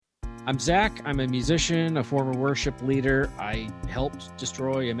I'm Zach. I'm a musician, a former worship leader. I helped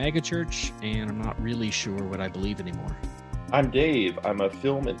destroy a megachurch, and I'm not really sure what I believe anymore. I'm Dave. I'm a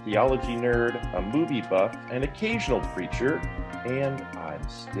film and theology nerd, a movie buff, an occasional preacher, and I'm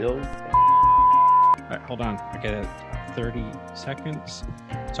still... All right, hold on. I got 30 seconds.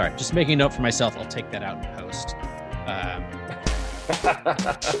 Sorry, just making a note for myself. I'll take that out in post.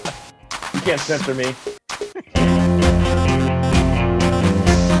 You can't censor me.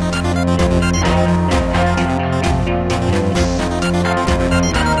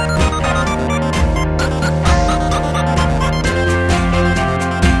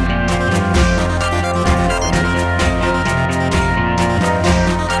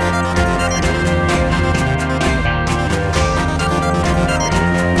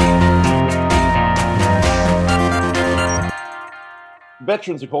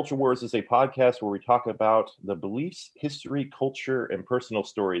 Veterans of Culture Wars is a podcast where we talk about the beliefs, history, culture, and personal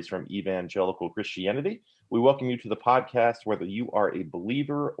stories from evangelical Christianity. We welcome you to the podcast whether you are a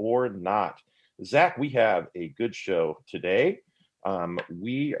believer or not. Zach, we have a good show today.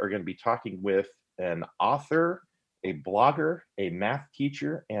 We are going to be talking with an author, a blogger, a math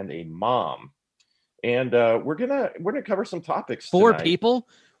teacher, and a mom. And we're gonna cover some topics. Four tonight. people?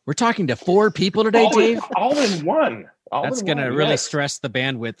 We're talking to four people today, Dave? All in one. That's going to really stress the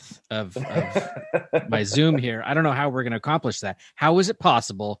bandwidth of my Zoom here. I don't know how we're going to accomplish that. How is it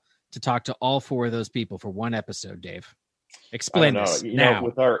possible to talk to all four of those people for one episode, Dave? Explain this now.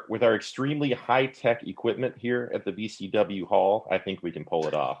 With our extremely high-tech equipment here at the BCW Hall, I think we can pull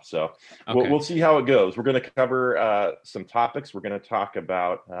it off. So okay. We'll see how it goes. We're going to cover some topics. We're going to talk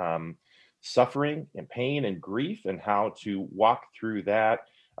about suffering and pain and grief and how to walk through that.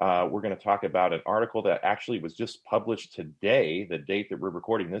 We're going to talk about an article that actually was just published today, the date that we're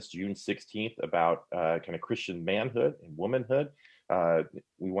recording this, June 16th, about kind of Christian manhood and womanhood.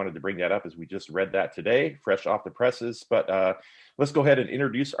 We wanted to bring that up as we just read that today, fresh off the presses. But let's go ahead and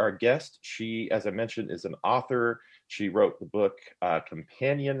introduce our guest. She, as I mentioned, is an author. She wrote the book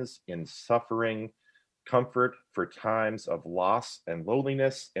Companions in Suffering, Comfort for Times of Loss and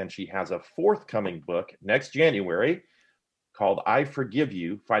Loneliness. And she has a forthcoming book next January called I Forgive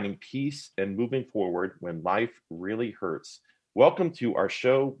You, Finding Peace and Moving Forward When Life Really Hurts. Welcome to our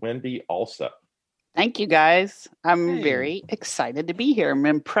show, Wendy Alsup. Thank you, guys. I'm very excited to be here. I'm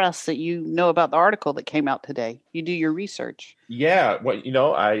impressed that you know about the article that came out today. You do your research. Yeah, well,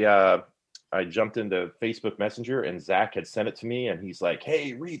 I jumped into Facebook Messenger and Zach had sent it to me and he's like,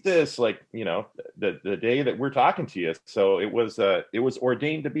 hey, read this, like, the day that we're talking to you. So it was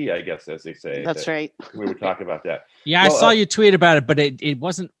ordained to be, I guess, as they say. That's right. We would talk about that. Yeah, well, I saw you tweet about it, but it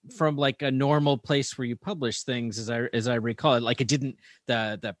wasn't from like a normal place where you publish things as I recall it. Like it didn't,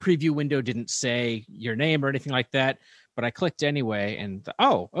 the preview window didn't say your name or anything like that, but I clicked anyway and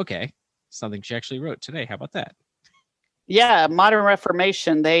okay. Something she actually wrote today. How about that? Yeah, Modern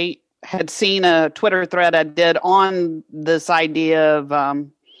Reformation, they had seen a Twitter thread I did on this idea of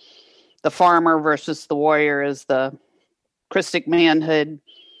the farmer versus the warrior as the Christic manhood,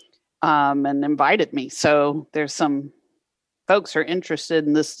 and invited me. So there's some folks who are interested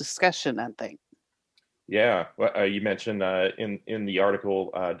in this discussion, I think. Yeah, well, you mentioned in the article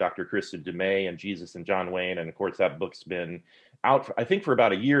Dr. Krista DeMay and Jesus and John Wayne, and of course that book's been out, I think, for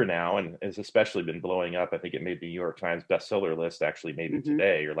about a year now, and has especially been blowing up. I think it made the New York Times bestseller list actually maybe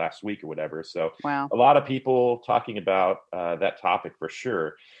today or last week or whatever. So wow. A lot of people talking about that topic for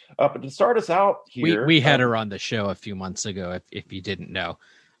sure. But to start us out here, we had her on the show a few months ago. If you didn't know,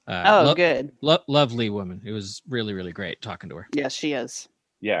 good, lovely woman. It was really, really great talking to her. Yes, she is.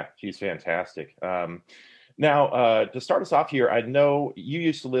 Yeah, she's fantastic. Now, to start us off here, I know you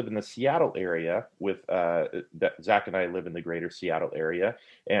used to live in the Seattle area with Zach and I live in the greater Seattle area.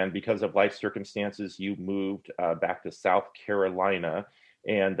 And because of life circumstances, you moved back to South Carolina.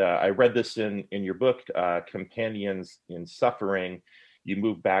 And I read this in your book, Companions in Suffering. You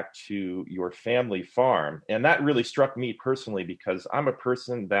moved back to your family farm. And that really struck me personally because I'm a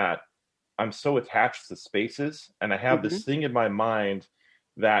person that I'm so attached to spaces. And I have this thing in my mind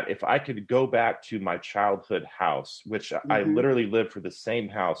that if I could go back to my childhood house, which I literally lived for the same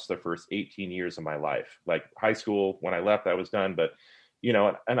house the first 18 years of my life, like high school, when I left, I was done. But,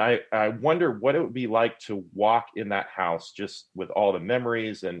 and I wonder what it would be like to walk in that house just with all the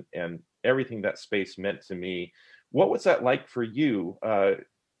memories and everything that space meant to me. What was that like for you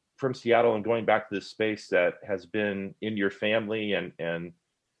from Seattle and going back to this space that has been in your family and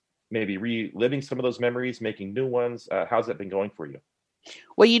maybe reliving some of those memories, making new ones? How's that been going for you?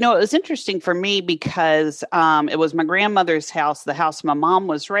 Well, it was interesting for me because it was my grandmother's house, the house my mom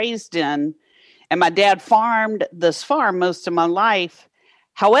was raised in, and my dad farmed this farm most of my life.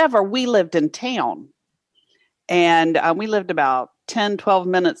 However, we lived in town, and we lived about 10, 12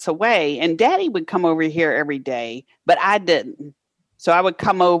 minutes away, and Daddy would come over here every day, but I didn't. So I would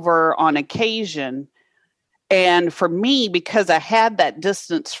come over on occasion. And for me, because I had that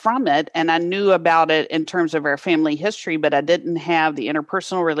distance from it and I knew about it in terms of our family history, but I didn't have the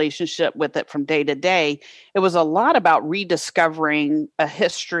interpersonal relationship with it from day to day, it was a lot about rediscovering a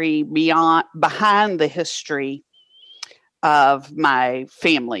history behind the history of my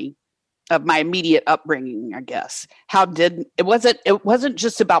family, of my immediate upbringing, I guess. It wasn't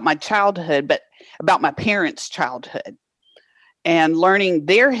just about my childhood, but about my parents' childhood and learning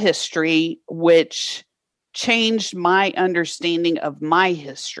their history, which changed my understanding of my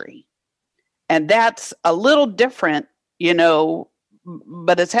history. And that's a little different,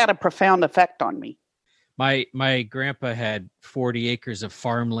 but it's had a profound effect on me. My grandpa had 40 acres of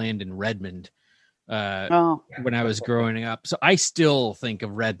farmland in Redmond when I was growing up. So I still think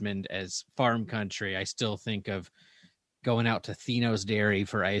of Redmond as farm country. I still think of going out to Thino's Dairy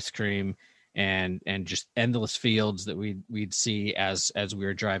for ice cream and just endless fields that we'd see as we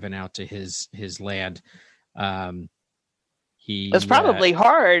were driving out to his land. It's probably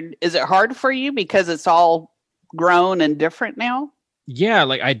hard. Is it hard for you because it's all grown and different now? Yeah,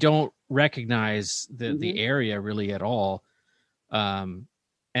 like I don't recognize the area really at all. And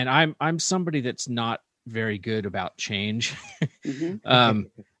I'm somebody that's not very good about change.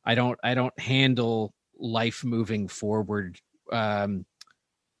 I don't handle life moving forward on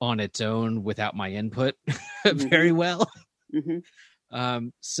its own without my input very well.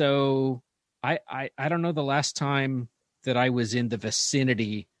 So I don't know the last time that I was in the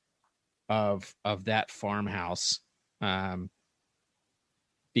vicinity of that farmhouse,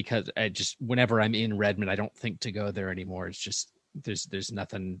 because whenever I'm in Redmond, I don't think to go there anymore. It's just there's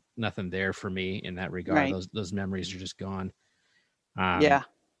nothing there for me in that regard. Right. Those memories are just gone. Yeah,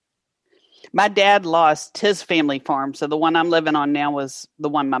 my dad lost his family farm, so the one I'm living on now was the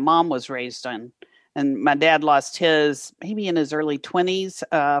one my mom was raised on. And my dad lost his maybe in his early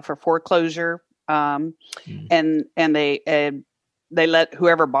 20s for foreclosure. And they let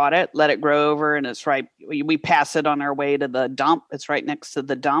whoever bought it, let it grow over. And it's right. We pass it on our way to the dump. It's right next to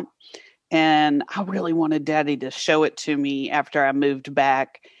the dump. And I really wanted Daddy to show it to me after I moved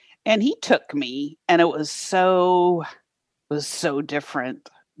back. And he took me, and it was so different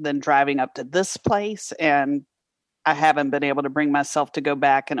than driving up to this place. And I haven't been able to bring myself to go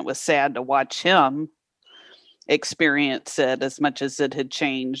back, and it was sad to watch him experience it as much as it had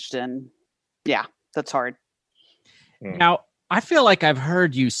changed. And yeah, that's hard. Now, I feel like I've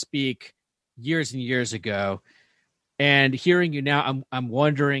heard you speak years and years ago, and hearing you now, I'm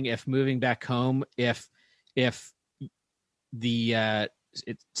wondering if moving back home, if the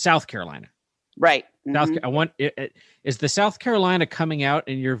it's South Carolina, right? Is the South Carolina coming out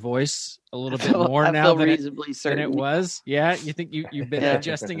in your voice a little bit more now than it was? Yeah, you think you've been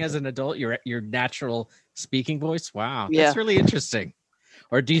adjusting as an adult, your natural speaking voice? Wow, that's really interesting.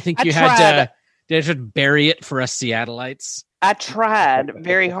 Or do you think you had to bury it for us Seattleites? I tried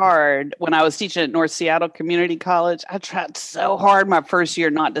very hard when I was teaching at North Seattle Community College. I tried so hard my first year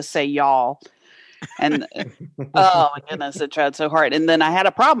not to say y'all. And oh my goodness, I tried so hard. And then I had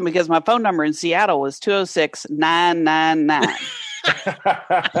a problem because my phone number in Seattle was 206-999.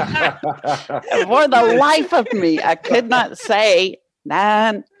 For the life of me, I could not say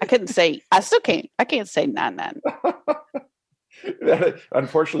nine. I still can't. I can't say 99.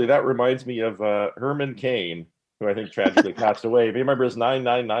 Unfortunately, that reminds me of Herman Cain, who I think tragically passed away. Do you remember his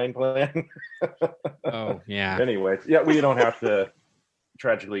 999 plan? Oh, yeah. Anyway, yeah, we don't have to.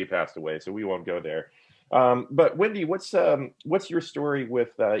 Tragically, he passed away, so we won't go there. But Wendy, what's your story with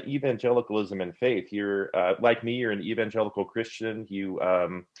evangelicalism and faith? You're like me. You're an evangelical Christian. You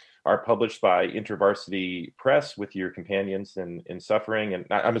are published by InterVarsity Press with your companions in suffering, and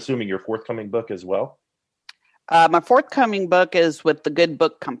I'm assuming your forthcoming book as well. My forthcoming book is with the Good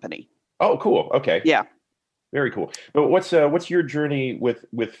Book Company. Oh, cool. Okay. Yeah. Very cool. But what's your journey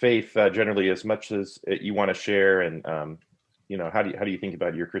with faith generally, as much as you want to share, and how do you think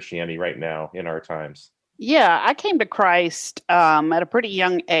about your Christianity right now in our times? Yeah, I came to Christ at a pretty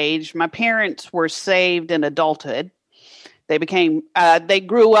young age. My parents were saved in adulthood. They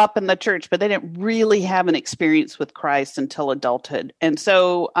grew up in the church, but they didn't really have an experience with Christ until adulthood. And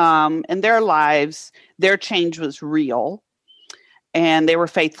so in their lives, their change was real, and they were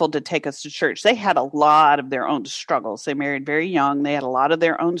faithful to take us to church. They had a lot of their own struggles. They married very young. They had a lot of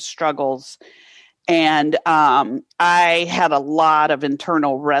their own struggles. And I had a lot of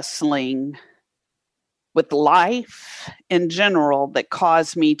internal wrestling with life in general that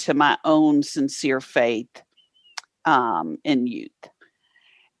caused me to my own sincere faith in youth.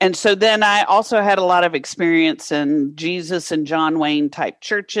 And so then I also had a lot of experience in Jesus and John Wayne type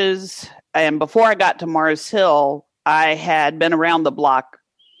churches. And before I got to Mars Hill, I had been around the block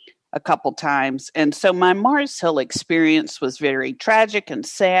a couple times. And so my Mars Hill experience was very tragic and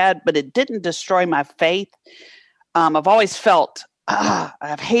sad, but it didn't destroy my faith. I've always felt,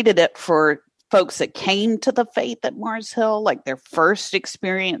 I've hated it for folks that came to the faith at Mars Hill, like their first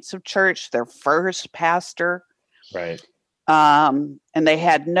experience of church, their first pastor. Right. And they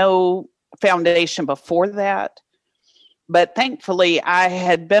had no foundation before that. But thankfully, I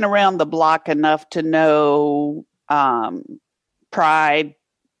had been around the block enough to know pride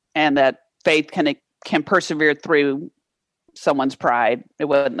and that faith can persevere through someone's pride. It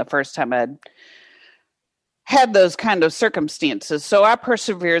wasn't the first time I'd had those kind of circumstances. So I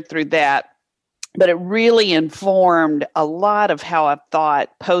persevered through that. But it really informed a lot of how I've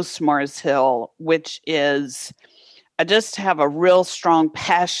thought post Mars Hill, which is I just have a real strong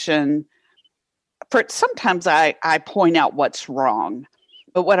passion for it. Sometimes I point out what's wrong.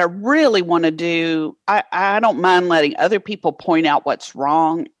 But what I really want to do, I don't mind letting other people point out what's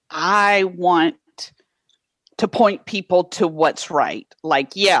wrong. I want to point people to what's right.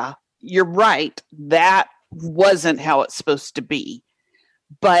 Like, yeah, you're right. That wasn't how it's supposed to be.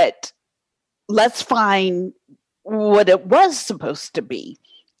 But let's find what it was supposed to be.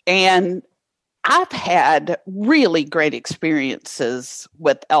 And I've had really great experiences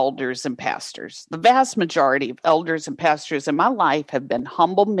with elders and pastors. The vast majority of elders and pastors in my life have been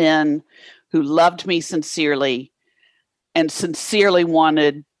humble men who loved me sincerely and sincerely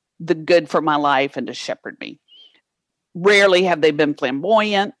wanted the good for my life and to shepherd me. Rarely have they been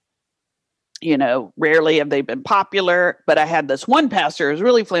flamboyant. Rarely have they been popular, but I had this one pastor who was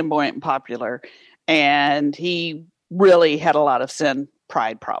really flamboyant and popular, and he really had a lot of sin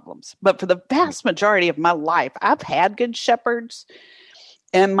pride problems. But for the vast majority of my life, I've had good shepherds,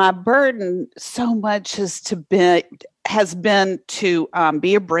 and my burden so much has been to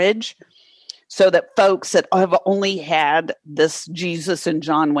be a bridge so that folks that have only had this Jesus and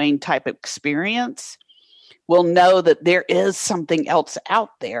John Wayne type of experience will know that there is something else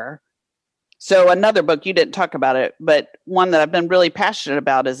out there. So another book, you didn't talk about it, but one that I've been really passionate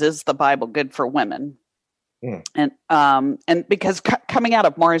about is the Bible Good for Women? Mm. And because coming out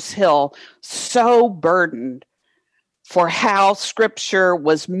of Mars Hill, so burdened for how Scripture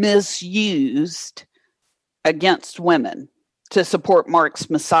was misused against women to support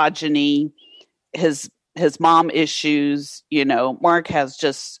Mark's misogyny, his mom issues. Mark has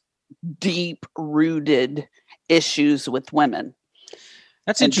just deep-rooted issues with women.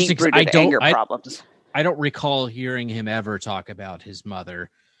 That's interesting. Anger problems. I don't recall hearing him ever talk about his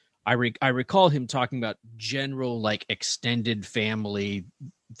mother. I recall him talking about general, like, extended family.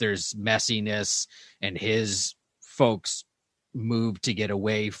 There's messiness, and his folks moved to get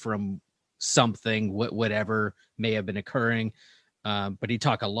away from something, whatever may have been occurring. But he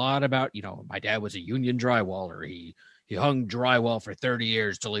talked a lot about, my dad was a union drywaller. He hung drywall for 30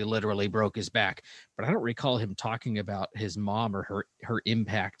 years till he literally broke his back. But I don't recall him talking about his mom or her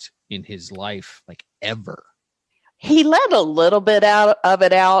impact in his life, like, ever. He let a little bit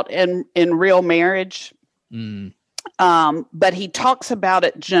out in Real Marriage. But he talks about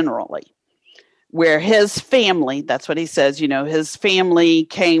it generally, where his family, that's what he says, his family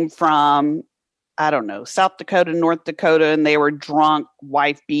came from, I don't know, South Dakota, North Dakota, and they were drunk,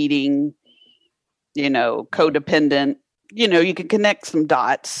 wife beating, codependent. You can connect some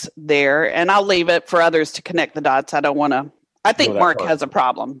dots there, and I'll leave it for others to connect the dots. I think Mark has a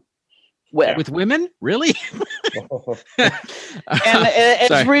problem with women, really? And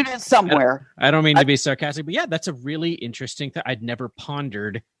it's rooted somewhere. I don't mean to be sarcastic, but yeah, that's a really interesting thing. I'd never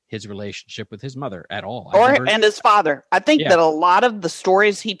pondered his relationship with his mother at all. And his father. I think that a lot of the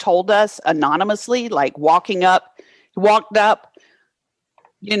stories he told us anonymously, like he walked up,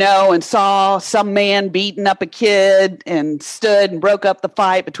 and saw some man beating up a kid and stood and broke up the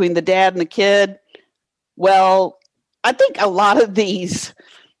fight between the dad and the kid. Well, I think a lot of these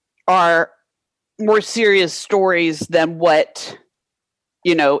are more serious stories than what,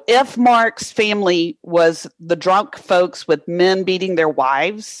 if Mark's family was the drunk folks with men beating their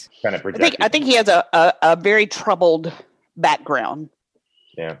wives, I think he has a very troubled background.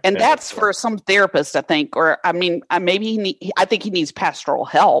 Yeah. And that's for some therapist, I think, or I think he needs pastoral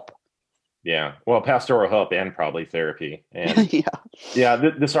help. Yeah. Well, pastoral help and probably therapy. And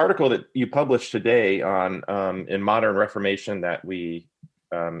this article that you published today on in Modern Reformation that we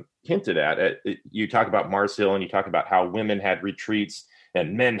hinted at, you talk about Mars Hill and you talk about how women had retreats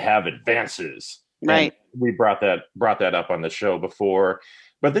and men have advances. Right. And we brought that up on the show before,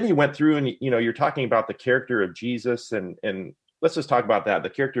 but then you went through and you're talking about the character of Jesus and let's just talk about that. The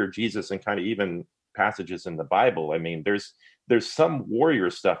character of Jesus and kind of even passages in the Bible. I mean, there's some warrior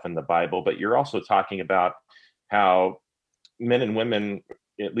stuff in the Bible, but you're also talking about how men and women,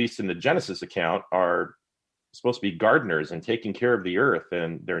 at least in the Genesis account, are supposed to be gardeners and taking care of the earth,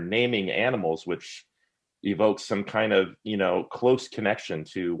 and they're naming animals, which evokes some kind of, close connection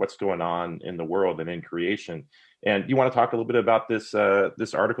to what's going on in the world and in creation. And you want to talk a little bit about this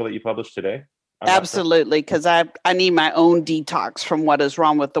article that you published today? Absolutely, because I need my own detox from what is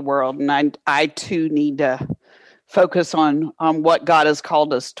wrong with the world, and I too need to focus on what God has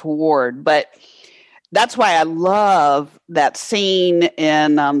called us toward. But that's why I love that scene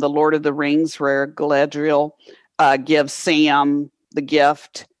in The Lord of the Rings where Galadriel gives Sam the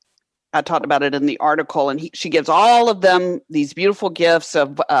gift. I talked about it in the article, and she gives all of them these beautiful gifts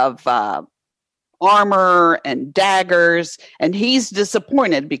of armor and daggers, and he's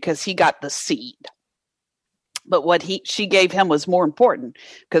disappointed because he got the seed. But what she gave him was more important,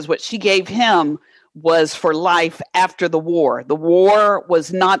 because what she gave him was for life after the war. The war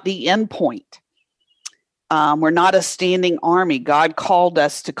was not the end point. We're not a standing army. God called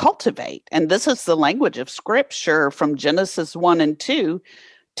us to cultivate. And this is the language of Scripture from Genesis 1 and 2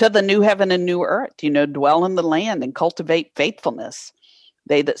 to the new heaven and new earth. Dwell in the land and cultivate faithfulness.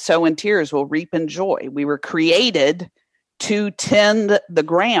 They that sow in tears will reap in joy. We were created to tend the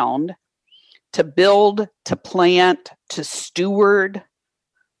ground, to build, to plant, to steward.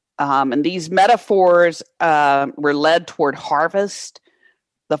 And these metaphors were led toward harvest.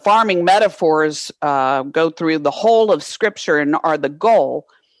 The farming metaphors go through the whole of Scripture and are the goal.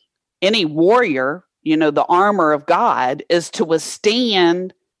 Any warrior, the armor of God, is to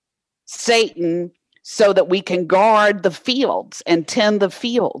withstand Satan so that we can guard the fields and tend the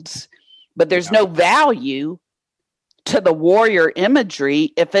fields. But there's no value to the warrior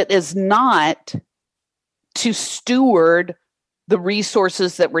imagery if it is not to steward the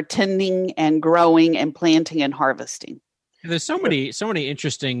resources that we're tending and growing and planting and harvesting. There's so many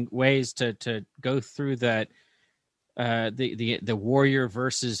interesting ways to go through that. The warrior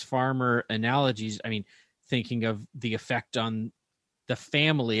versus farmer analogies. I mean, thinking of the effect on the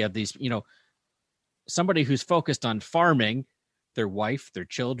family of these, somebody who's focused on farming, their wife, their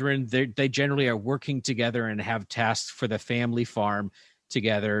children, they generally are working together and have tasks for the family farm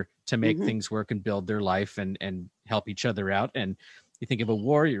together to make things work and build their life and help each other out. And you think of a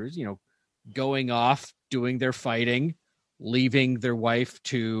warrior, going off, doing their fighting, leaving their wife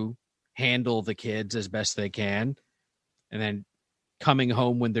to handle the kids as best they can, and then coming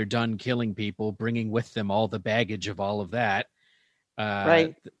home when they're done killing people, bringing with them all the baggage of all of that,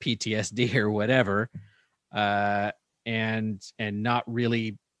 right, PTSD or whatever, and not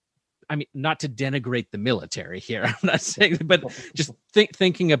really, I mean, not to denigrate the military here, I'm not saying, but just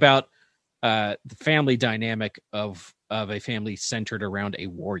thinking about the family dynamic of a family centered around a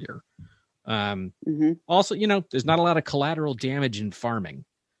warrior. Also, there's not a lot of collateral damage in farming.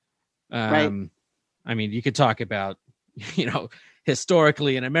 Right. I mean, you could talk about,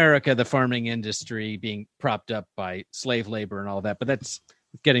 historically in America, the farming industry being propped up by slave labor and all that, but that's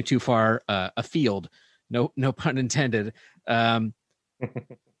getting too far afield. No pun intended.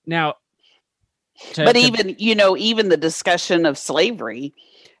 Now, even the discussion of slavery,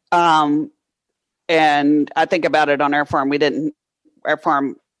 and I think about it on our farm. Our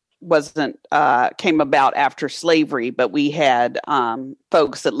farm wasn't came about after slavery, but we had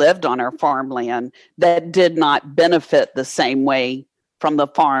folks that lived on our farmland that did not benefit the same way from the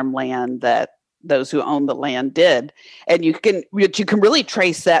farmland that those who owned the land did. And you can really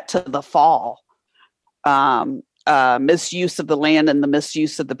trace that to the fall. Misuse of the land and the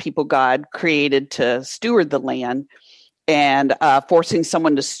misuse of the people God created to steward the land, and forcing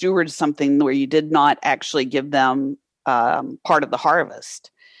someone to steward something where you did not actually give them part of the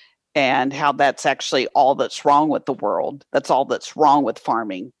harvest, and how that's actually all that's wrong with the world. That's all that's wrong with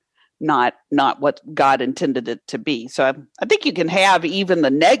farming, not what God intended it to be. So I think you can have even the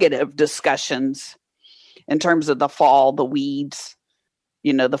negative discussions in terms of the fall, the weeds.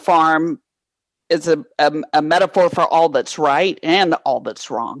 The farm is a metaphor for all that's right and all that's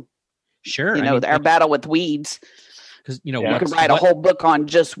wrong. Sure. Our battle with weeds. Because you could write a whole book on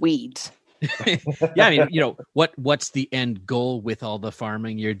just weeds. Yeah, I mean, what's the end goal with all the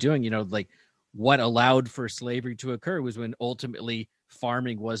farming you're doing? Like what allowed for slavery to occur was when ultimately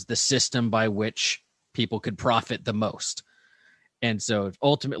farming was the system by which people could profit the most. And so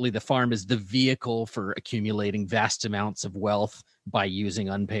ultimately the farm is the vehicle for accumulating vast amounts of wealth by using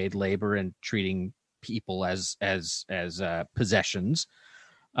unpaid labor and treating people as possessions.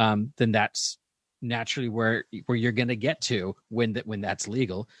 Then that's naturally where you're going to get to when that's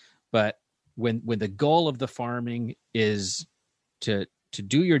legal. But when the goal of the farming is to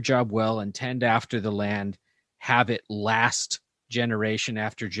do your job well and tend after the land, have it last generation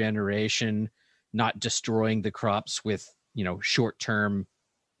after generation, not destroying the crops with, short-term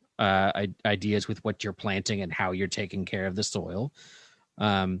ideas with what you're planting and how you're taking care of the soil.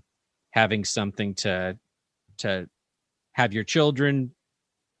 Having something to have your children,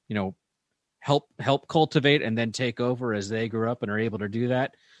 help cultivate and then take over as they grow up and are able to do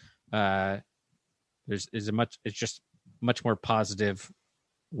that. It's just much more positive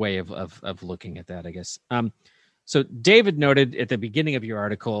way of looking at that, I guess. So David noted at the beginning of your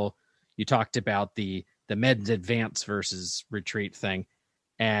article, you talked about the men's advance versus retreat thing.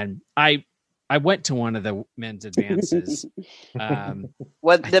 And I went to one of the men's advances.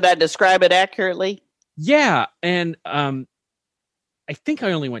 What did I describe it accurately? Yeah. And I think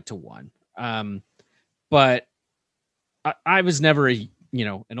I only went to one. But I was never an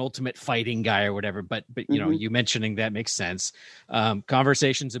ultimate fighting guy or whatever, but you mentioning that makes sense.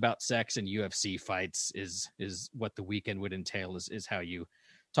 Conversations about sex and UFC fights is what the weekend would entail, is how you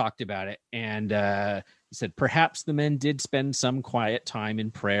talked about it. And he said perhaps the men did spend some quiet time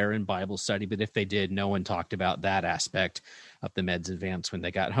in prayer and Bible study, but if they did, no one talked about that aspect of the men's advance when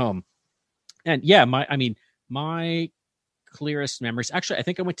they got home. And yeah, my clearest memories, actually, I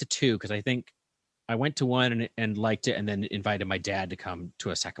think I went to two, because I think I went to one and liked it, and then invited my dad to come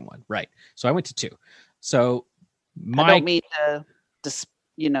to a second one. Right. So I went to two. So I don't mean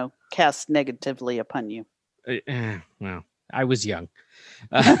to, cast negatively upon you. Well, I was young.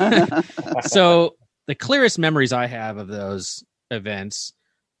 So the clearest memories I have of those events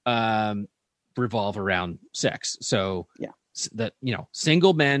revolve around sex. So that,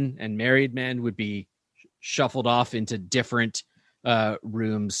 single men and married men would be shuffled off into different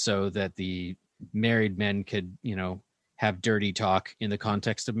rooms so that the married men could, have dirty talk in the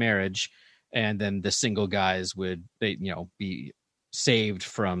context of marriage. And then the single guys would, be saved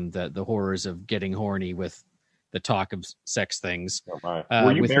from the horrors of getting horny with the talk of sex things. Oh,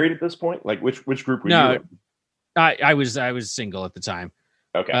 were you married at this point? Like which group were you in? I was single at the time.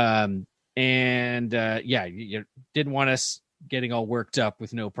 Okay. You didn't want us getting all worked up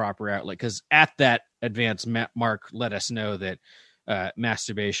with no proper outlet, because at that advance, Mark let us know that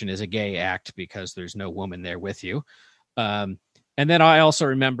masturbation is a gay act because there's no woman there with you. And then I also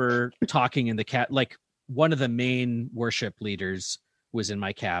remember talking in the like one of the main worship leaders was in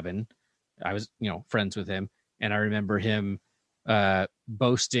my cabin. I was, friends with him. And I remember him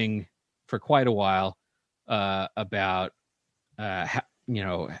boasting for quite a while about,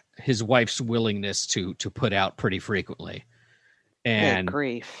 his wife's willingness to put out pretty frequently. And good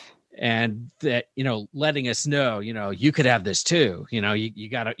grief. And that, letting us know, you could have this too. You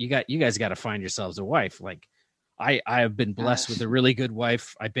guys got to find yourselves a wife. Like I have been blessed with a really good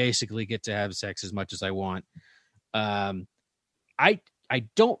wife. I basically get to have sex as much as I want. I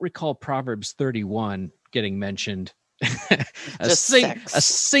don't recall Proverbs 31 getting mentioned a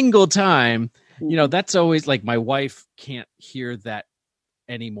single time. That's always like, my wife can't hear that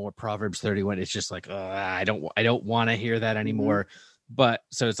anymore. Proverbs 31. It's just like, I don't want to hear that anymore. Mm-hmm. But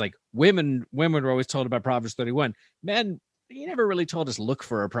so it's like women were always told about Proverbs 31. Men, you never really told us look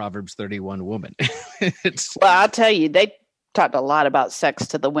for a Proverbs 31 woman. Well, I'll tell you, they talked a lot about sex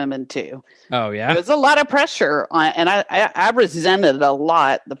to the women too. Oh yeah, there was a lot of pressure on, and I resented it a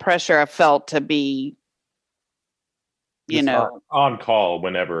lot. The pressure I felt to be, on call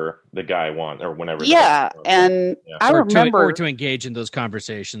whenever the guy wants, or whenever. And I remember to engage in those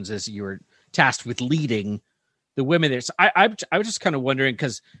conversations as you were tasked with leading the women there. So I was just kind of wondering,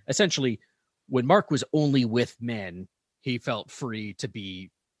 because essentially when Mark was only with men, he felt free to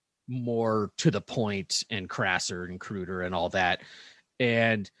be more to the point and crasser and cruder and all that.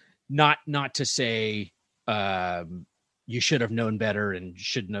 And not to say you should have known better and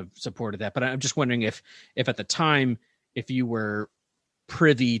shouldn't have supported that. But I'm just wondering if at the time, if you were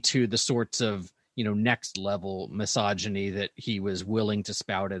privy to the sorts of, next level misogyny that he was willing to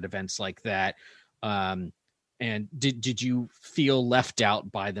spout at events like that. And did you feel left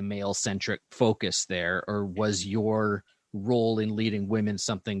out by the male-centric focus there, or was your role in leading women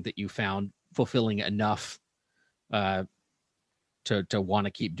something that you found fulfilling enough to want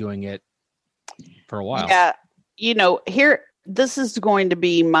to keep doing it for a while? Yeah, here, this is going to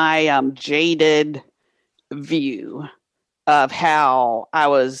be my jaded view of how I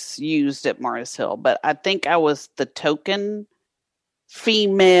was used at Mars Hill, but I think I was the token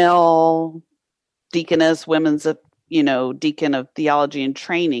female deaconess, deacon of theology and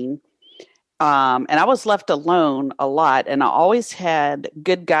training. And I was left alone a lot. And I always had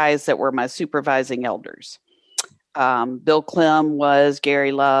good guys that were my supervising elders. Bill Clem was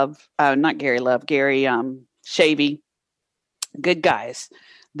Gary Shavy. good guys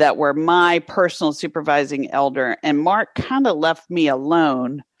that were my personal supervising elder. And Mark kind of left me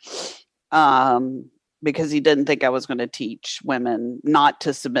alone because he didn't think I was going to teach women not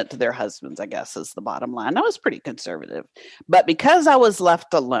to submit to their husbands, I guess is the bottom line. I was pretty conservative. But because I was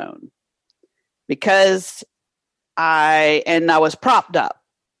left alone, because I was propped up,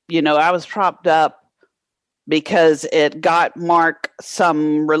 I was propped up because it got Mark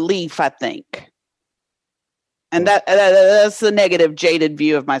some relief, I think. And that's the negative, jaded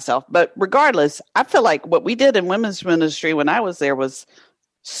view of myself. But regardless, I feel like what we did in women's ministry when I was there was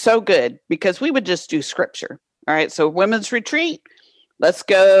so good because we would just do scripture. All right. So women's retreat, let's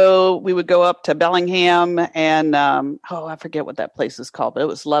go. We would go up to Bellingham and, I forget what that place is called, but it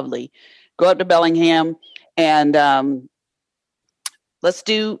was lovely. Go up to Bellingham and let's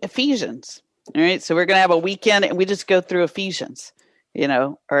do Ephesians. All right. So we're going to have a weekend and we just go through Ephesians,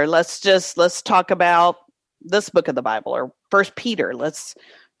 or let's talk about this book of the Bible or First Peter. Let's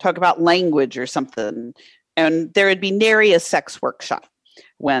talk about language or something. And there would be nary a sex workshop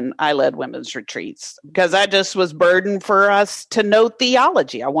when I led women's retreats because I just was burdened for us to know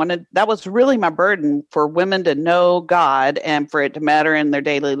theology. That was really my burden, for women to know God and for it to matter in their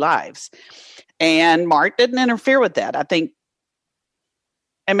daily lives. And Mark didn't interfere with that, I think.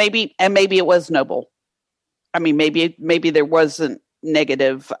 And maybe it was noble. I mean, maybe there wasn't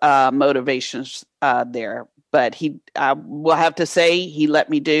negative motivations there, but I will have to say he let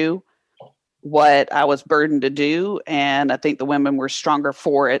me do what I was burdened to do, and I think the women were stronger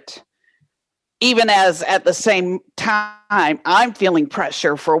for it. Even as at the same time, I'm feeling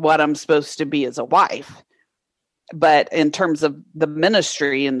pressure for what I'm supposed to be as a wife. But in terms of the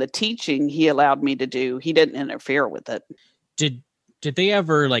ministry and the teaching he allowed me to do, he didn't interfere with it. Did they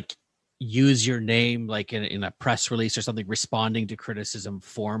ever use your name in a press release or something responding to criticism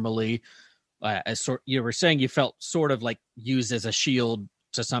formally? You were saying you felt sort of used as a shield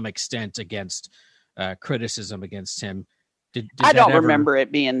to some extent against criticism against him. Did I don't remember it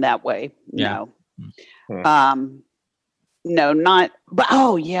being that way. Yeah. No. No, not. But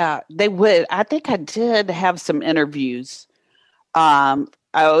they would. I think I did have some interviews. I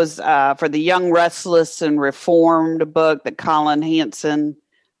was for the Young, Restless, and Reformed book that Colin Hanson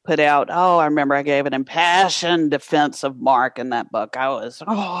put out. Oh, I remember I gave an impassioned defense of Mark in that book. I was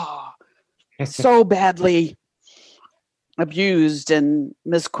so badly abused and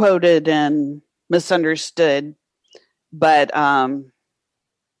misquoted and misunderstood. But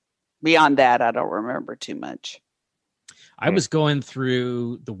beyond that, I don't remember too much. I was going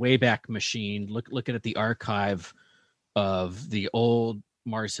through the Wayback Machine, looking at the archive of the old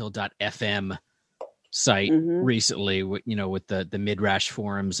MarsHill.fm site recently, with the Midrash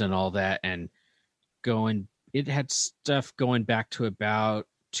forums and all that, and it had stuff going back to about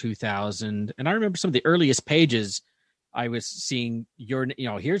 2000. And I remember some of the earliest pages I was seeing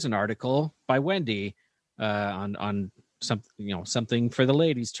here's an article by Wendy on something, something for the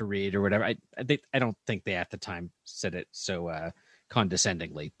ladies to read or whatever. I don't think they at the time said it so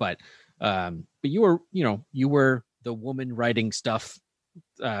condescendingly, but you were the woman writing stuff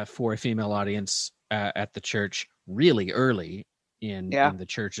for a female audience at the church really early in the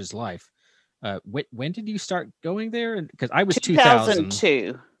church's life. When did you start going there? Because I was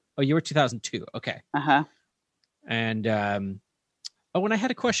 2002. Oh, you were 2002. Okay. And and I had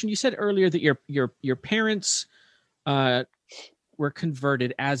a question. You said earlier that your parents were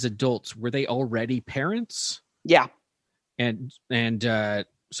converted as adults. Were they already parents? Yeah. And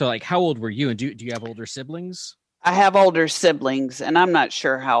so how old were you? And do you have older siblings? I have older siblings, and I'm not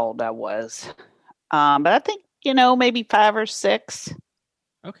sure how old I was. But I think, maybe 5 or 6.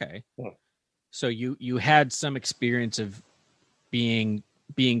 Okay. So you had some experience of being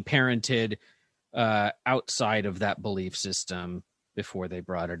parented outside of that belief system before they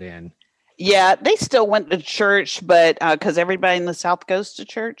brought it in. Yeah, they still went to church, but because everybody in the South goes to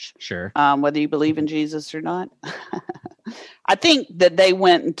church. Sure. Whether you believe in Jesus or not. I think that they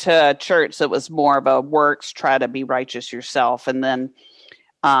went into a church that was more of a works, try to be righteous yourself. And then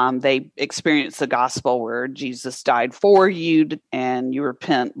they experienced the gospel where Jesus died for you and you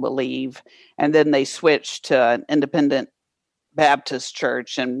repent, believe. And then they switched to an independent Baptist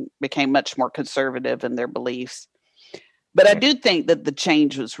church and became much more conservative in their beliefs. But I do think that the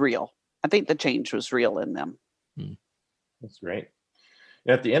change was real. I think the change was real in them. That's great.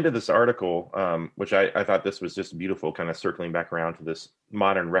 At the end of this article, which I thought this was just beautiful, kind of circling back around to this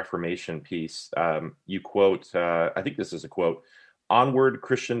modern Reformation piece, you quote, I think this is a quote, "Onward,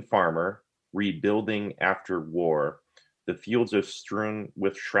 Christian farmer, rebuilding after war. The fields are strewn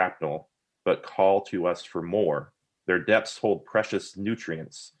with shrapnel, but call to us for more. Their depths hold precious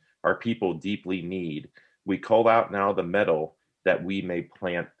nutrients our people deeply need. We call out now the metal that we may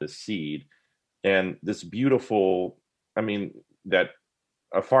plant the seed. And this beautiful, I mean, that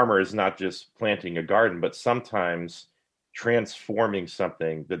a farmer is not just planting a garden, but sometimes transforming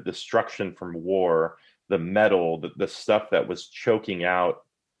something, the destruction from war, the metal, the stuff that was choking out,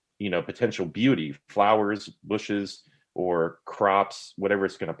 potential beauty, flowers, bushes, or crops, whatever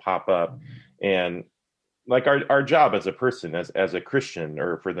is going to pop up. And like our job as a person, as a Christian,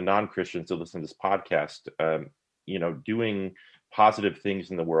 or for the non-Christians to listen to this podcast, doing positive things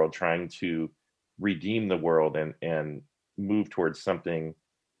in the world, trying to redeem the world and move towards something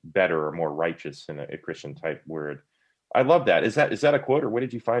better or more righteous, in a Christian type word. I love that. Is that a quote, or where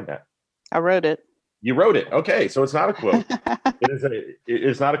did you find that? I wrote it. You wrote it. Okay, so it's not a quote.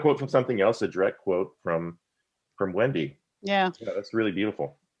 It's not a quote from something else. A direct quote from Wendy. Yeah, that's really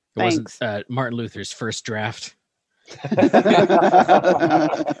beautiful. It wasn't Martin Luther's first draft.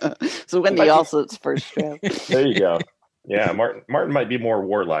 So Wendy Alsutt's first draft. There you go. Yeah, Martin might be more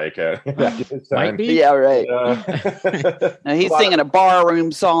warlike. Might be. Yeah, right. No, he's singing a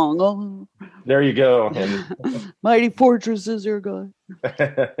barroom song. Oh, there you go. And mighty fortresses are God.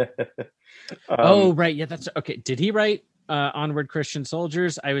 Oh, right. Yeah, that's okay. Did he write Onward Christian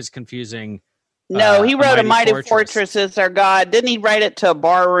Soldiers? I was confusing. No, he wrote a mighty fortresses are God. Didn't he write it to a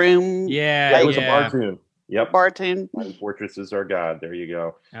barroom? Yeah, it was a bar tune. Yep. Bar tune. Mighty fortresses are God. There you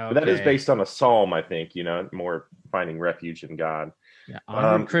go. Okay. But that is based on a psalm, I think, more finding refuge in God. Yeah,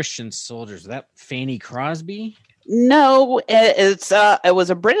 Onward Christian Soldiers. Was that Fanny Crosby? No, it was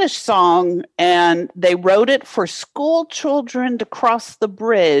a British song, and they wrote it for school children to cross the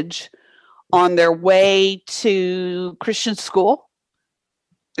bridge on their way to Christian school,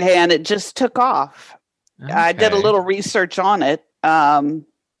 and it just took off. Okay. I did a little research on it. I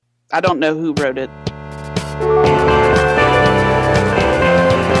don't know who wrote it.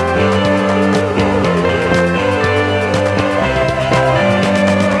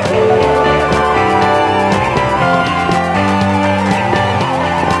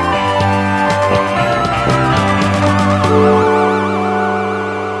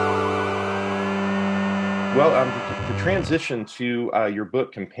 To transition to your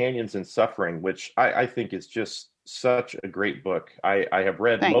book, Companions in Suffering, which I think is just such a great book. I have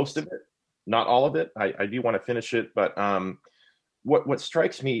read most of it, not all of it. I do want to finish it, but what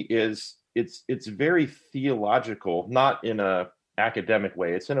strikes me is it's very theological, not in a academic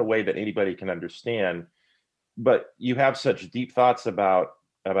way. It's in a way that anybody can understand. But you have such deep thoughts about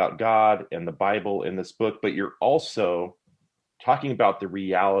God and the Bible in this book, but you're also talking about the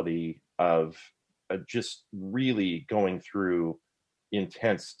reality of just really going through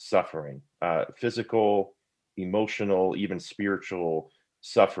intense suffering, physical, emotional, even spiritual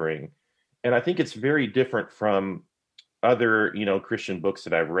suffering. And I think it's very different from other, Christian books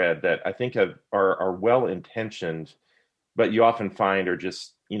that I've read that I think are well-intentioned, but you often find are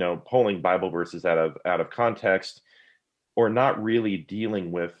just, pulling Bible verses out of context, or not really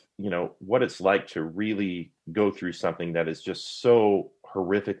dealing with, what it's like to really go through something that is just so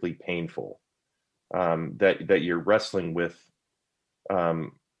horrifically painful. That you're wrestling with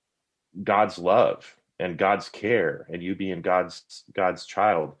God's love and God's care, and you being God's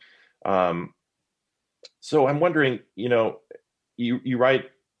child. So I'm wondering, you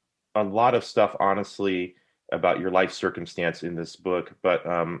write a lot of stuff, honestly, about your life circumstance in this book, but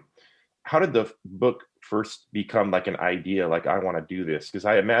how did the book first become like an idea, like I want to do this? Because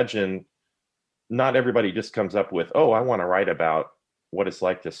I imagine not everybody just comes up with, oh, I want to write about what it's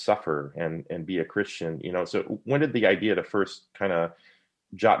like to suffer and be a Christian, So when did the idea to first kind of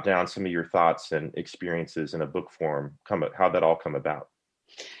jot down some of your thoughts and experiences in a book form how'd that all come about?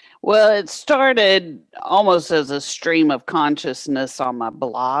 Well, it started almost as a stream of consciousness on my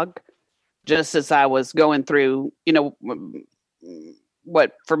blog, just as I was going through,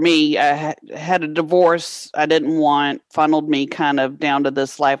 what for me, I had a divorce I didn't want, funneled me kind of down to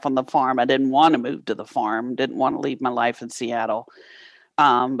this life on the farm. I didn't want to move to the farm, didn't want to leave my life in Seattle.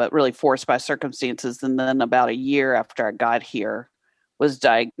 But really forced by circumstances. And then about a year after I got here, was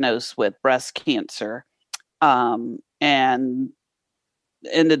diagnosed with breast cancer, and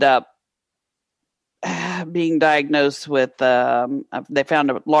ended up being diagnosed with, they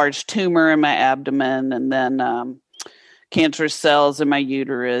found a large tumor in my abdomen, and then cancerous cells in my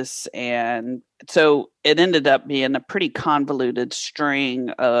uterus. And so it ended up being a pretty convoluted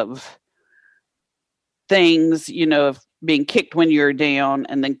string of things, of being kicked when you're down,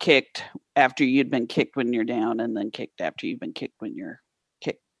 and then kicked after you'd been kicked when you're down, and then kicked after you've been kicked when you're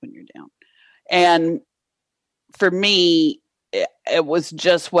down. And for me, it was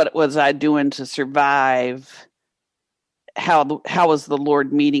just what was I doing to survive? How was the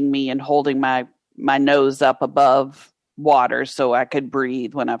Lord meeting me and holding my nose up above water so I could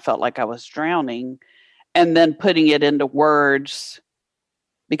breathe when I felt like I was drowning, and then putting it into words,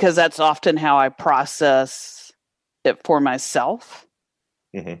 because that's often how I process it for myself.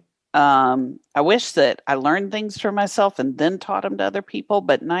 Mm-hmm. I wish that I learned things for myself and then taught them to other people,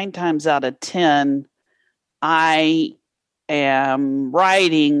 but 9 times out of 10, I am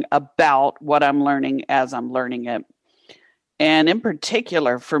writing about what I'm learning as I'm learning it. And in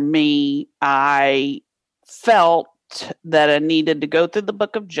particular, for me, I felt that I needed to go through the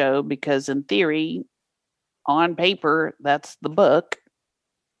book of Job because, in theory, on paper, that's the book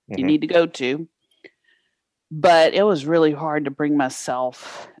you need to go to. But it was really hard to bring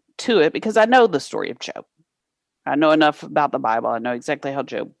myself to it because I know the story of Job. I know enough about the Bible. I know exactly how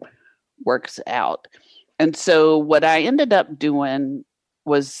Job works out. And so what I ended up doing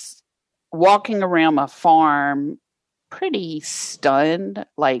was walking around my farm pretty stunned,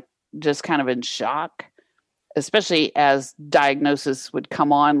 like just kind of in shock, especially as diagnosis would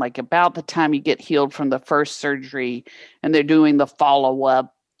come on, like about the time you get healed from the first surgery and they're doing the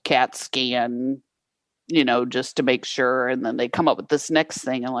follow-up CAT scan, just to make sure. And then they come up with this next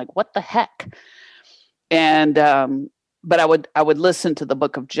thing and like, what the heck? And, but I would listen to the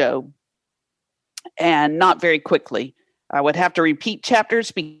book of Job, and not very quickly. I would have to repeat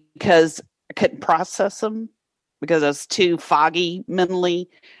chapters because I couldn't process them because I was too foggy mentally.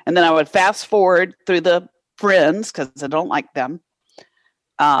 And then I would fast forward through the friends because I don't like them.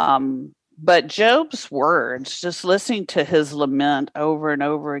 But Job's words, just listening to his lament over and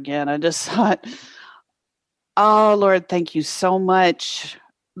over again, I just thought, oh, Lord, thank you so much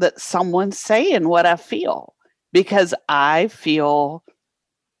that someone's saying what I feel, because I feel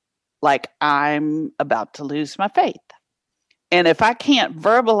like I'm about to lose my faith. And if I can't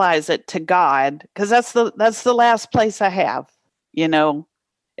verbalize it to God, because that's the last place I have,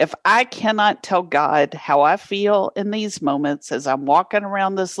 if I cannot tell God how I feel in these moments as I'm walking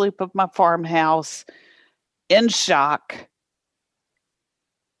around this loop of my farmhouse in shock,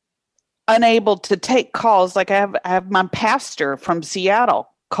 unable to take calls. Like I have my pastor from Seattle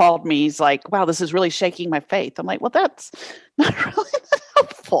called me. He's like, wow, this is really shaking my faith. I'm like, well, that's not really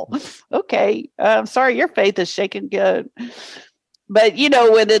helpful. Okay. I'm sorry, your faith is shaking good. But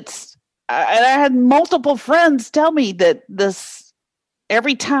when and I had multiple friends tell me that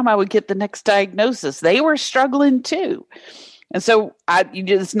every time I would get the next diagnosis, they were struggling too. And so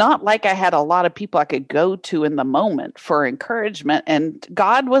it's not like I had a lot of people I could go to in the moment for encouragement. And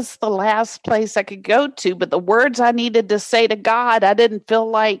God was the last place I could go to. But the words I needed to say to God, I didn't feel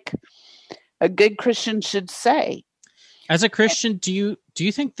like a good Christian should say. As a Christian, do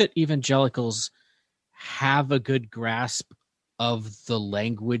you think that evangelicals have a good grasp of the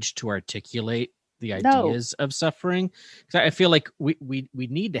language to articulate the ideas of suffering? Because I feel like we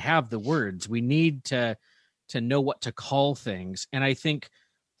need to have the words. We need to know what to call things. And I think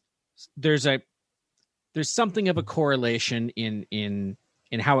there's something of a correlation in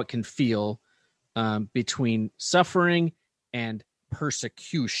how it can feel between suffering and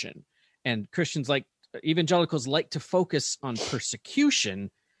persecution. And Christians, like evangelicals, like to focus on persecution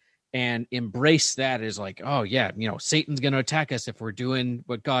and embrace that as like, oh yeah, Satan's going to attack us if we're doing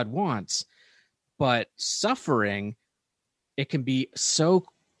what God wants. But suffering, it can be so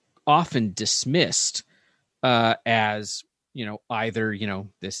often dismissed as, either,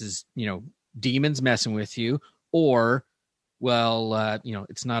 this is, demons messing with you, or, well,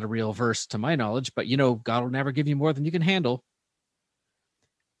 it's not a real verse to my knowledge, but, God will never give you more than you can handle.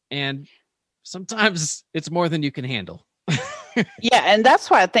 And sometimes it's more than you can handle. Yeah. And that's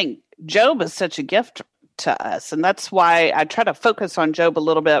why I think Job is such a gift to us. And that's why I try to focus on Job a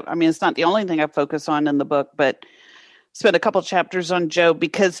little bit. I mean, it's not the only thing I focus on in the book, but spend a couple chapters on Job,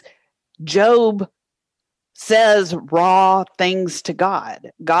 because Job says raw things to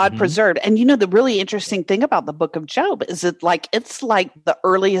God. God preserved. And the really interesting thing about the book of Job is it's like the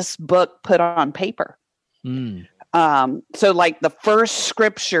earliest book put on paper. So like the first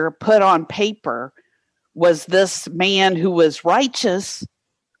scripture put on paper was this man who was righteous,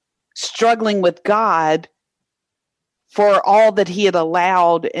 struggling with God for all that he had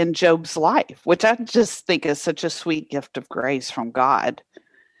allowed in Job's life, which I just think is such a sweet gift of grace from God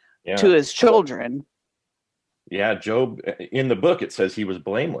to his children. Yeah, Job, in the book, it says he was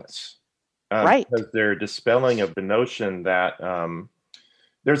blameless. Right. Because they're dispelling of the notion that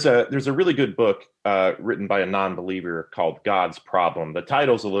there's a really good book written by a non-believer called God's Problem. The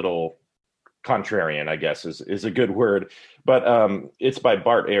title's a little contrarian, I guess, is a good word, but it's by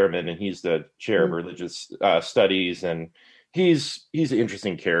Bart Ehrman, and he's the chair of religious studies, and he's an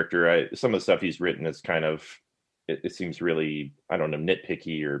interesting character. Some of the stuff he's written is kind of, it seems really, I don't know,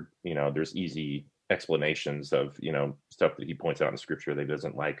 nitpicky, or there's easy explanations of, stuff that he points out in scripture that he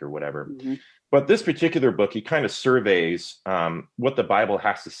doesn't like or whatever. Mm-hmm. But this particular book, he kind of surveys what the Bible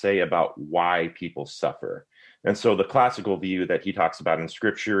has to say about why people suffer. And so the classical view that he talks about in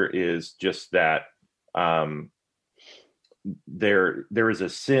scripture is just that there is a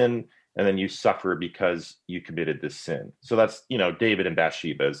sin, and then you suffer because you committed this sin. So that's, David and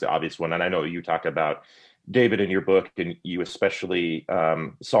Bathsheba is the obvious one. And I know you talk about David in your book, and you especially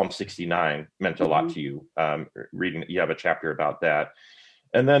Psalm 69 meant a lot to you. Reading, you have a chapter about that.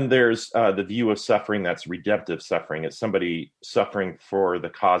 And then there's the view of suffering that's redemptive suffering. It's somebody suffering for the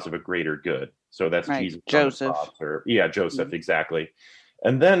cause of a greater good. So that's right. Jesus, Joseph. Joseph, exactly.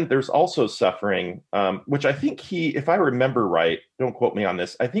 And then there's also suffering, which I think if I remember right, don't quote me on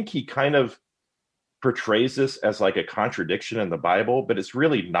this, I think he kind of portrays this as like a contradiction in the Bible, but it's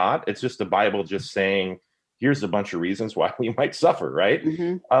really not. It's just the Bible just saying, here's a bunch of reasons why we might suffer, right?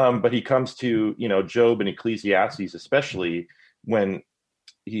 Mm-hmm. But he comes to, Job and Ecclesiastes, especially when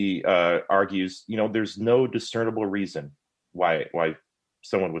he argues, there's no discernible reason why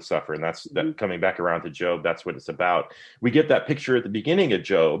someone would suffer. And that's that coming back around to Job. That's what it's about. We get that picture at the beginning of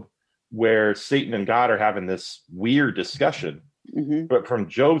Job where Satan and God are having this weird discussion. Mm-hmm. But from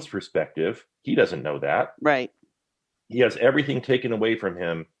Job's perspective, he doesn't know that. Right. He has everything taken away from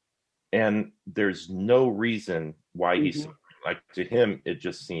him. And there's no reason why he's suffering. Like, to him, it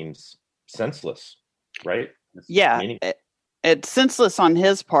just seems senseless, right? It's senseless on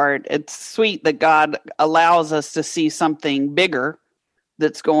his part. It's sweet that God allows us to see something bigger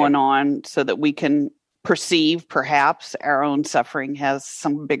that's going on so that we can perceive perhaps our own suffering has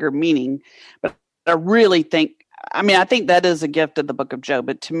some bigger meaning. But I really think that is a gift of the book of Job.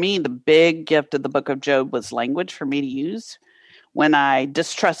 But to me, the big gift of the book of Job was language for me to use when I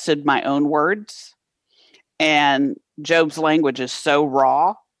distrusted my own words. And Job's language is so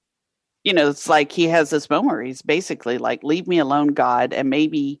raw. It's like he has this moment where he's basically like, leave me alone, God, and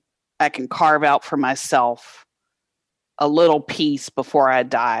maybe I can carve out for myself a little piece before I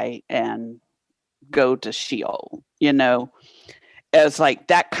die and go to Sheol. It's like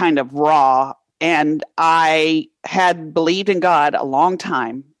that kind of raw. And I had believed in God a long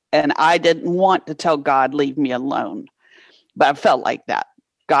time, and I didn't want to tell God, leave me alone. But I felt like that.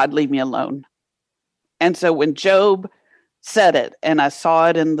 God, leave me alone. And so when Job said it, and I saw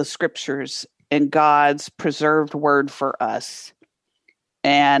it in the scriptures in God's preserved word for us,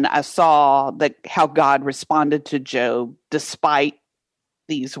 and I saw how God responded to Job despite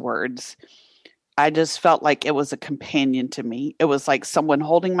these words, I just felt like it was a companion to me. It was like someone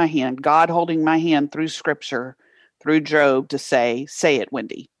holding my hand, God holding my hand through scripture, through Job, to say it,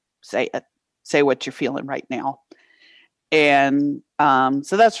 Wendy. Say it. Say what you're feeling right now. And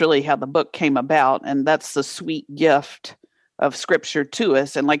so that's really how the book came about. And that's the sweet gift of scripture to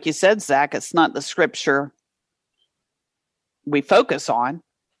us. And like you said, Zach, it's not the scripture we focus on,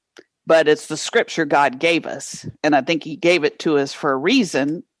 but it's the scripture God gave us. And I think he gave it to us for a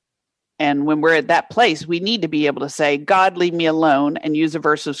reason. And when we're at that place, we need to be able to say, God, leave me alone, and use a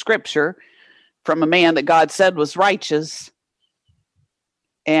verse of scripture from a man that God said was righteous,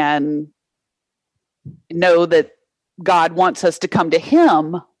 and know that God wants us to come to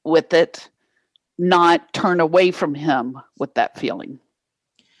him with it, not turn away from him with that feeling.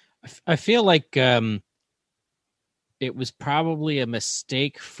 I feel like it was probably a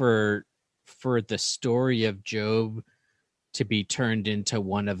mistake for the story of Job to be turned into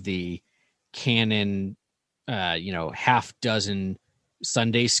one of the canon, half dozen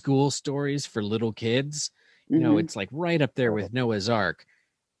Sunday school stories for little kids. It's like right up there with Noah's Ark.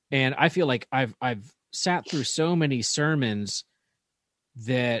 And I feel like I've sat through so many sermons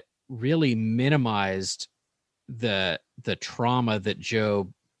that really minimized the trauma that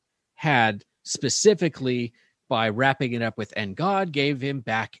Job had, specifically by wrapping it up with, and God gave him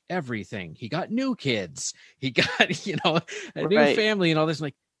back everything. He got new kids. He got, a new family and all this.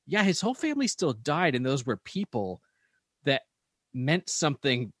 Like, yeah, his whole family still died. And those were people that meant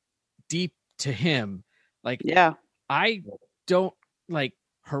something deep to him. Like, yeah, I don't like,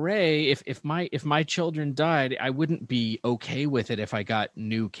 hooray. If my children died, I wouldn't be okay with it if I got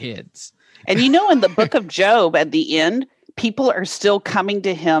new kids. And in the book of Job, at the end, people are still coming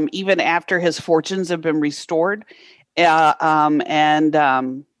to him even after his fortunes have been restored, and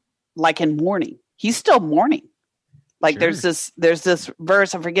like in mourning. He's still mourning. Like sure. there's this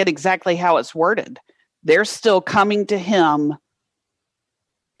verse, I forget exactly how it's worded. They're still coming to him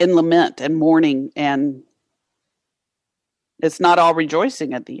in lament and mourning, and it's not all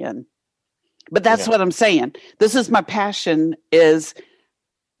rejoicing at the end. But that's what I'm saying. This is my passion, is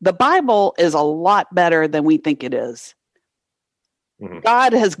the Bible is a lot better than we think it is.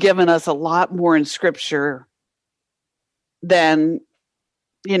 God has given us a lot more in Scripture than,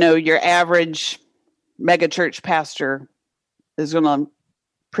 your average megachurch pastor is going to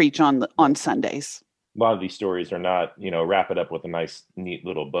preach on Sundays. A lot of these stories are not, wrap it up with a nice, neat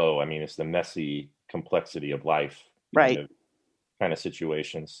little bow. I mean, it's the messy complexity of life, right? Kind of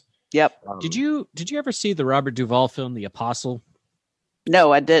situations. Yep. Did you ever see the Robert Duvall film, The Apostle?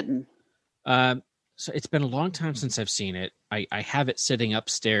 No, I didn't. So it's been a long time since I've seen it. I have it sitting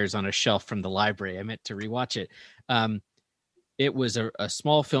upstairs on a shelf from the library. I meant to rewatch it. It was a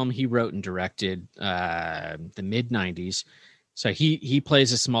small film he wrote and directed, the mid 90s. So he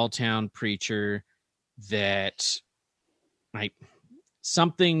plays a small town preacher that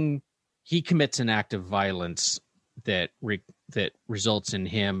he commits an act of violence that results in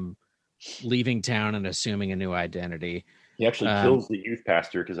him leaving town and assuming a new identity. He actually kills the youth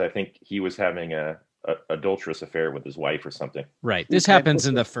pastor because I think he was having a adulterous affair with his wife or something. Right. This happens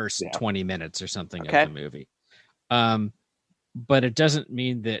in the first 20 minutes or something of the movie. But it doesn't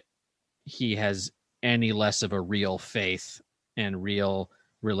mean that he has any less of a real faith and real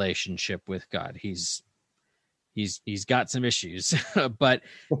relationship with God. He's got some issues, but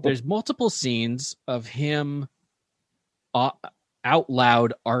there's multiple scenes of him out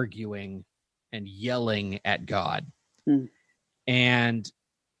loud arguing and yelling at God. And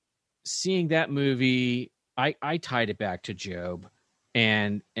seeing that movie, I tied it back to Job,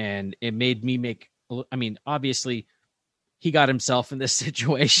 and it made me obviously he got himself in this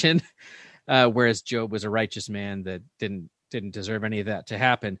situation, whereas Job was a righteous man that didn't deserve any of that to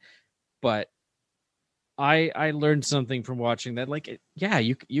happen. But I learned something from watching that.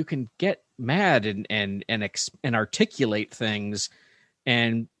 You can get mad and articulate things,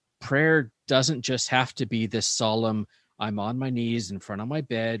 and prayer doesn't just have to be this solemn, I'm on my knees in front of my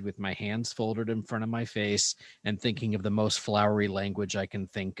bed with my hands folded in front of my face and thinking of the most flowery language I can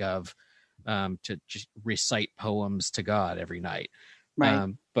think of, to just recite poems to God every night.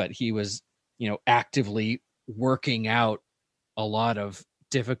 Right. But he was, actively working out a lot of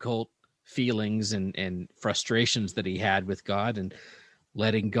difficult feelings and frustrations that he had with God and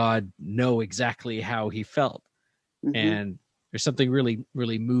letting God know exactly how he felt. And there's something really,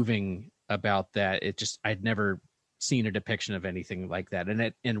 really moving about that. I'd never seen a depiction of anything like that.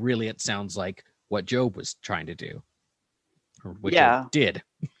 And really it sounds like what Job was trying to do, or what Job did.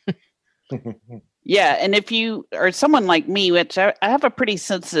 Yeah. And if you are someone like me, which I have a pretty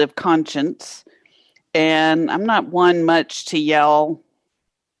sensitive conscience, and I'm not one much to yell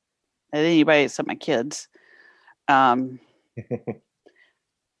at anybody except my kids. I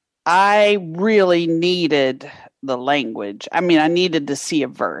really needed the language. I mean, I needed to see a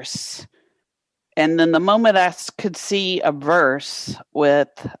verse. And then the moment I could see a verse with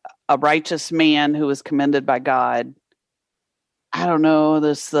a righteous man who was commended by God, I don't know,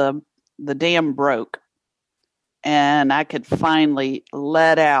 the dam broke. And I could finally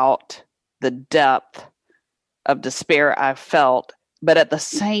let out the depth of despair I felt, but at the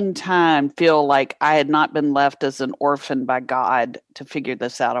same time feel like I had not been left as an orphan by God to figure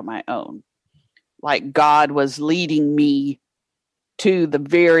this out on my own. Like God was leading me to the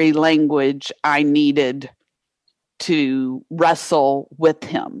very language I needed to wrestle with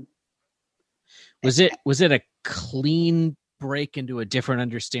him. Was it a clean break into a different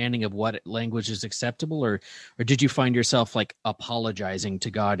understanding of what language is acceptable, or did you find yourself apologizing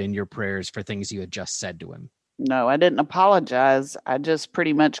to God in your prayers for things you had just said to him? No, I didn't apologize. I just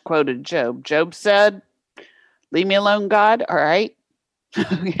pretty much quoted Job. Job said, "Leave me alone, God." All right.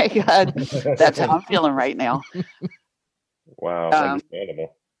 Okay, God. That's how I'm feeling right now. Wow.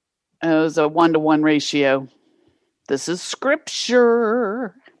 Understandable. It was a 1-to-1 ratio. This is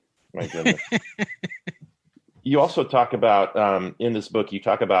scripture. My goodness. You also talk about, in this book, you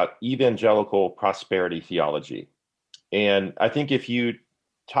talk about evangelical prosperity theology. And I think if you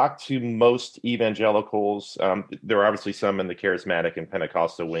talk to most evangelicals, there are obviously some in the charismatic and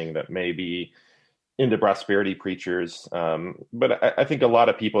Pentecostal wing that may be into prosperity preachers. But I think a lot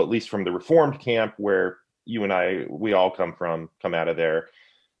of people, at least from the Reformed camp, where you and I, we all come out of there,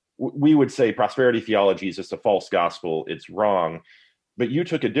 we would say prosperity theology is just a false gospel. It's wrong. But you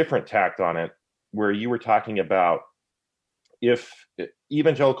took a different tact on it, where you were talking about if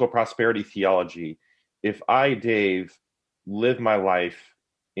evangelical prosperity theology, if I, Dave, live my life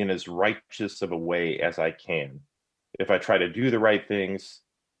in as righteous of a way as I can, if I try to do the right things,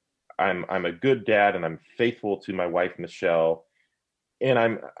 I'm a good dad and I'm faithful to my wife, Michelle, and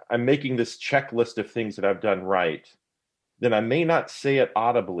I'm making this checklist of things that I've done right, then I may not say it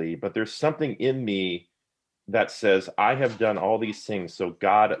audibly, but there's something in me that says I have done all these things, so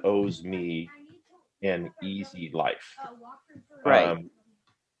God owes me and easy life. Right.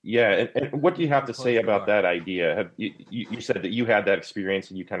 Yeah, and what do you have to say about that idea? You said that you had that experience,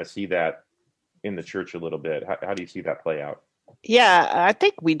 and you kind of see that in the church a little bit. How do you see that play out? Yeah, I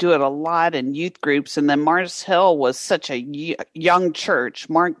think we do it a lot in youth groups. And then Mars Hill was such a young church.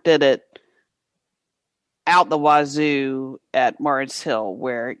 Mark did it out the wazoo at Mars Hill,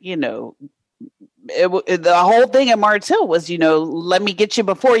 where, the whole thing at Mars Hill was, let me get you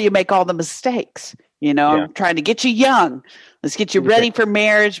before you make all the mistakes. I'm trying to get you young. Let's get you ready for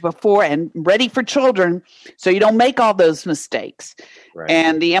marriage before and ready for children so you don't make all those mistakes. Right.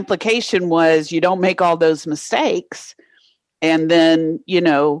 And the implication was you don't make all those mistakes. And then,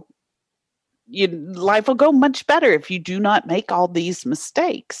 life will go much better if you do not make all these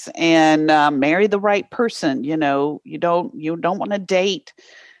mistakes and marry the right person. You don't want to date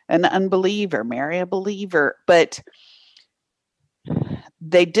an unbeliever, marry a believer. But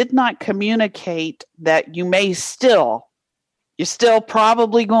they did not communicate that you're still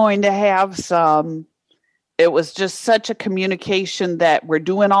probably going to have some. It was just such a communication that we're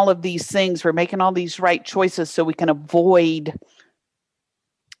doing all of these things. We're making all these right choices so we can avoid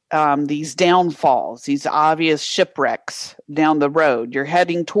these downfalls, these obvious shipwrecks down the road. You're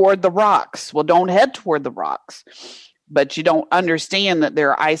heading toward the rocks. Well, don't head toward the rocks. But you don't understand that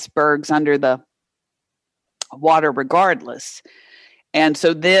there are icebergs under the water regardless. And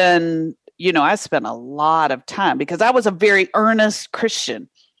so then, I spent a lot of time because I was a very earnest Christian.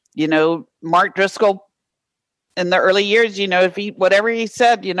 Mark Driscoll, in the early years, if whatever he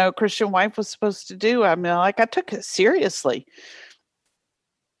said, Christian wife was supposed to do, I took it seriously.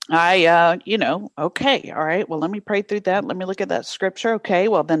 Okay, all right, well, let me pray through that. Let me look at that scripture. Okay,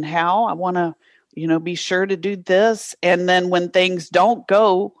 well, then how? I want to, be sure to do this. And then when things don't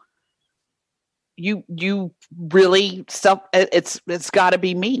go, you really it's got to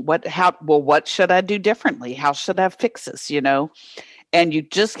be me. What should I do differently? How should I fix this? And you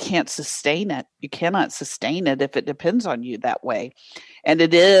just can't sustain it. You cannot sustain it if it depends on you that way. And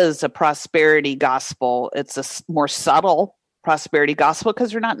it is a prosperity gospel. It's a more subtle prosperity gospel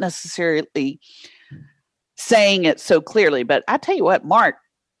because we're not necessarily saying it so clearly. But I tell you what, Mark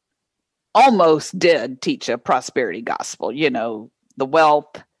almost did teach a prosperity gospel, the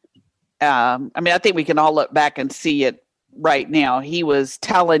wealth. I think we can all look back and see it right now. He was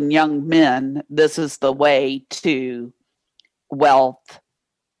telling young men, this is the way to wealth,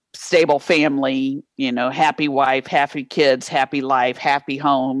 stable family, happy wife, happy kids, happy life, happy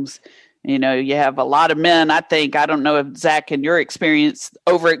homes. You have a lot of men, I don't know if Zach, in your experience,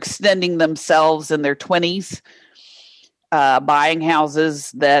 overextending themselves in their 20s, buying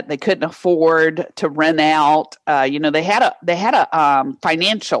houses that they couldn't afford to rent out. They had a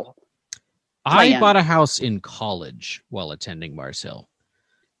financial plan. I bought a house in college while attending Mars Hill.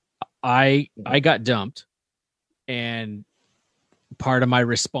 I got dumped, and part of my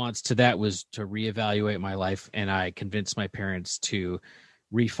response to that was to reevaluate my life, and I convinced my parents to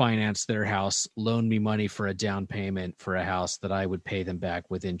refinance their house, loan me money for a down payment for a house that I would pay them back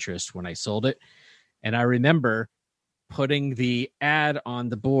with interest when I sold it. And I remember putting the ad on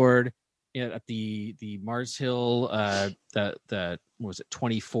the board at the Mars Hill, the what was it,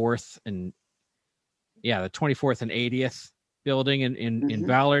 24th and the 24th and 80th building in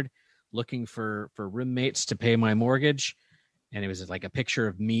Ballard, looking for roommates to pay my mortgage. And it was like a picture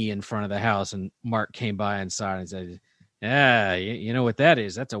of me in front of the house. And Mark came by and saw it and said, "Yeah, you know what that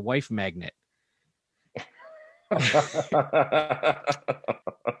is? That's a wife magnet." Of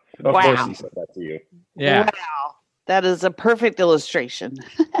course he said that to you. Yeah. Wow. That is a perfect illustration.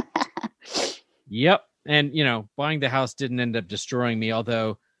 Yep. And, buying the house didn't end up destroying me,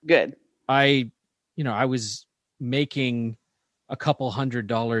 although good. I was making a couple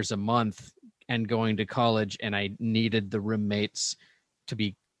 $100 a month and going to college, and I needed the roommates to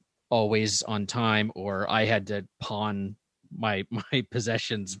be always on time, or I had to pawn my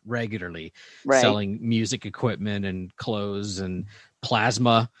possessions regularly, right. Selling music equipment and clothes and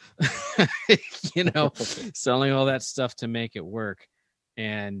plasma, selling all that stuff to make it work,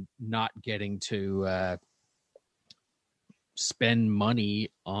 and not getting to spend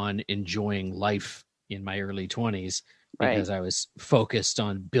money on enjoying life in my early 20s because I was focused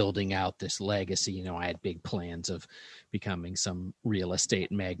on building out this legacy. I had big plans of becoming some real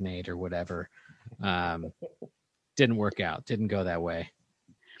estate magnate or whatever. Didn't work out. Didn't go that way.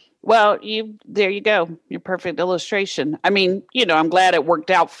 Well, there you go. Your perfect illustration. I mean, I'm glad it worked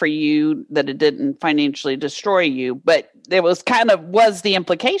out for you, that it didn't financially destroy you, but there was was the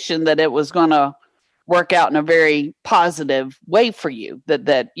implication that it was going to work out in a very positive way for you,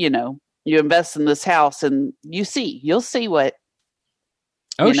 that you invest in this house and you'll see what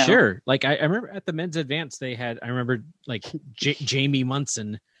Oh, you know? sure. Like I remember at the Men's Advance, they had, I remember like Jamie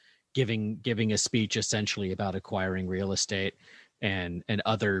Munson giving a speech essentially about acquiring real estate and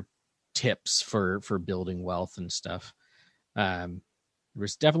other tips for building wealth and stuff. There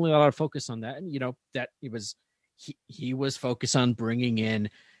was definitely a lot of focus on that. And, that he was focused on bringing in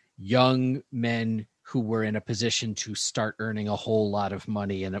young men who were in a position to start earning a whole lot of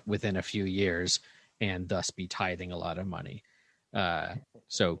money within a few years and thus be tithing a lot of money.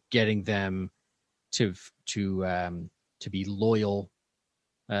 So getting them to be loyal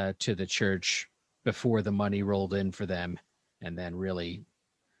to the church before the money rolled in for them, and then really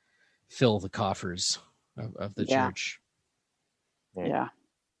fill the coffers of the church. Yeah.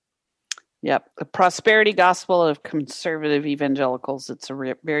 Yep. The prosperity gospel of conservative evangelicals. It's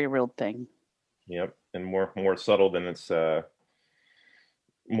a very real thing. Yep. And more subtle than its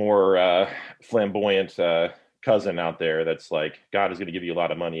more flamboyant cousin out there that's like, God is going to give you a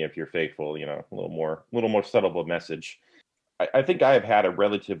lot of money if you're faithful, a little more subtle of a message. I think I have had a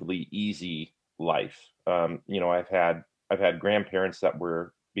relatively easy life. I've had grandparents that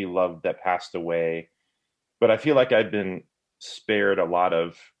were beloved that passed away, but I feel like I've been spared a lot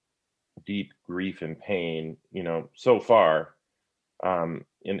of deep grief and pain, so far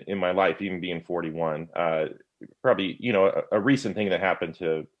in my life, even being 41. Probably, a recent thing that happened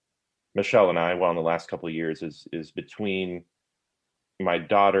to Michelle and I, in the last couple of years is between my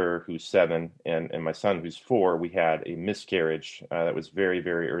daughter who's 7 and my son who's 4, we had a miscarriage that was very,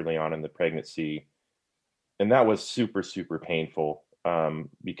 very early on in the pregnancy. And that was super, super painful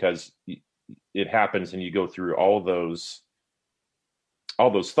because it happens and you go through all those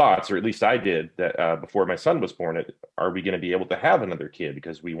thoughts, or at least I did, that before my son was born, are we going to be able to have another kid?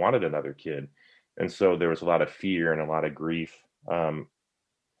 Because we wanted another kid. And so there was a lot of fear and a lot of grief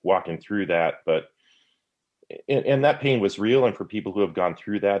walking through that. But and that pain was real. And for people who have gone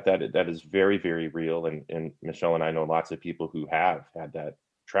through that is very, very real. And Michelle and I know lots of people who have had that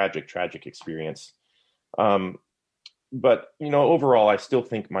tragic experience. But, overall, I still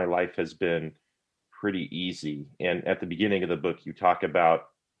think my life has been pretty easy. And at the beginning of the book, you talk about,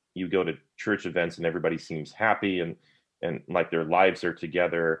 you go to church events and everybody seems happy and like their lives are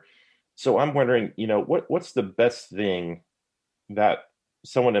together. So I'm wondering, what's the best thing that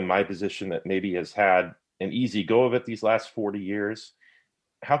someone in my position that maybe has had an easy go of it these last 40 years,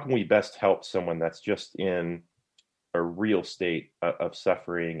 how can we best help someone that's just in a real state of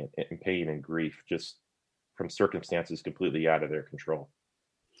suffering and pain and grief, just from circumstances completely out of their control?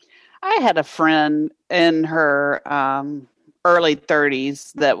 I had a friend in her early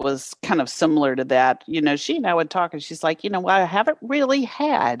 30s that was kind of similar to that. She and I would talk and she's like, I haven't really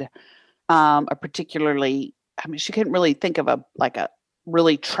had a particularly, she couldn't really think of a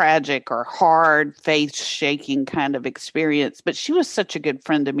really tragic or hard, faith-shaking kind of experience. But she was such a good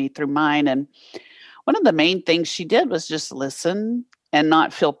friend to me through mine. And one of the main things she did was just listen and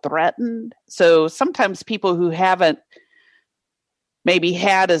not feel threatened. So sometimes people who haven't maybe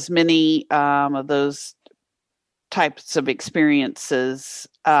had as many of those types of experiences,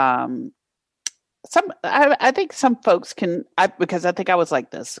 I think some folks because I think I was like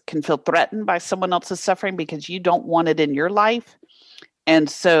this, can feel threatened by someone else's suffering because you don't want it in your life. And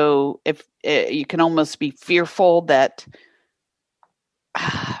so if you can almost be fearful that,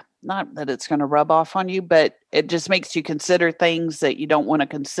 not that it's going to rub off on you, but it just makes you consider things that you don't want to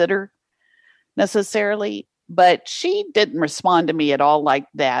consider necessarily. But she didn't respond to me at all like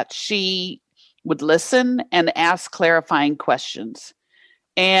that. She would listen and ask clarifying questions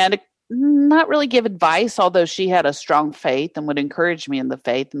and not really give advice, although she had a strong faith and would encourage me in the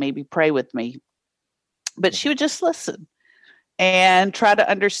faith and maybe pray with me. But she would just listen and try to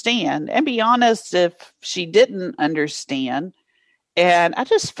understand and be honest if she didn't understand. And I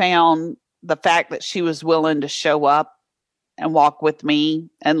just found the fact that she was willing to show up and walk with me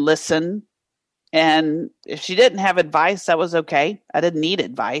and listen. And if she didn't have advice, that was okay. I didn't need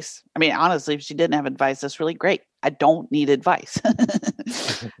advice. Honestly, if she didn't have advice, that's really great. I don't need advice.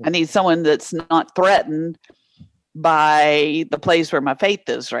 I need someone that's not threatened by the place where my faith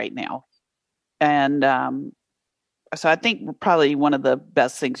is right now. And so I think probably one of the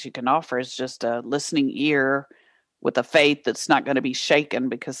best things you can offer is just a listening ear with a faith that's not going to be shaken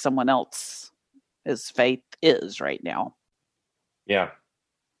because someone else's faith is right now. Yeah.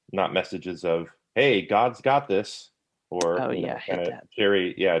 Not messages of, hey, God's got this. Or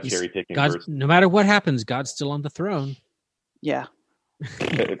cherry picking. No matter what happens, God's still on the throne. Yeah.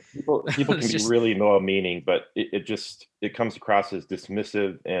 People can be really well-meaning, but it comes across as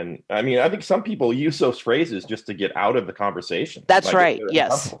dismissive. And I think some people use those phrases just to get out of the conversation. That's right.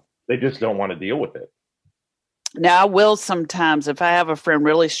 Yes. They just don't want to deal with it. Now, I will sometimes, if I have a friend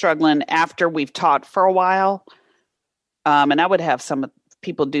really struggling after we've talked for a while, and I would have some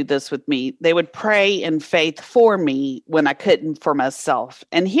people do this with me, they would pray in faith for me when I couldn't for myself.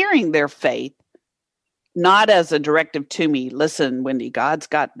 And hearing their faith, not as a directive to me, listen, Wendy, God's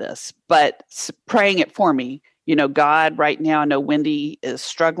got this, but praying it for me. God, right now, I know Wendy is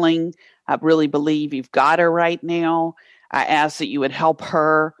struggling. I really believe you've got her right now. I ask that you would help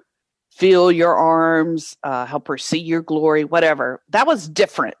her feel your arms, help her see your glory, whatever. That was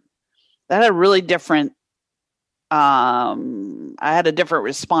different. That had a really different, I had a different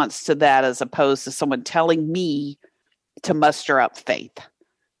response to that as opposed to someone telling me to muster up faith.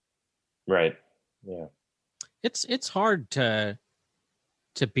 Right. Yeah. It's hard to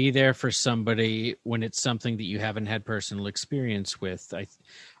be there for somebody when it's something that you haven't had personal experience with.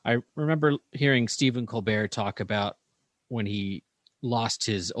 I remember hearing Stephen Colbert talk about when he lost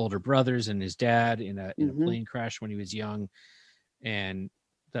his older brothers and his dad in a plane crash when he was young, and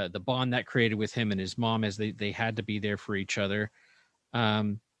the bond that created with him and his mom as they had to be there for each other.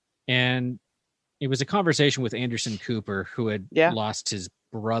 And it was a conversation with Anderson Cooper, who had lost his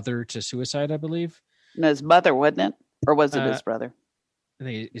brother to suicide, I believe. No, his mother, wasn't it? Or was it his brother? I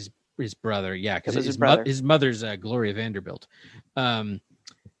think his brother, yeah, because his mother's Gloria Vanderbilt.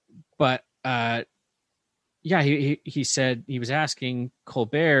 But he said, he was asking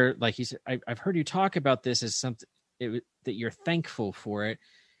Colbert, like he said, I've heard you talk about this as something that you're thankful for it,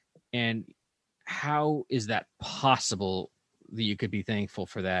 and how is that possible that you could be thankful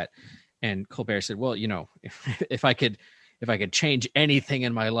for that? And Colbert said, well, if I could change anything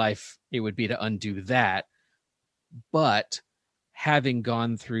in my life, it would be to undo that. But having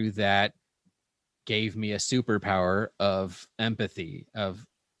gone through that gave me a superpower of empathy, of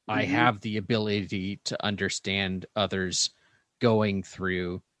I have the ability to understand others going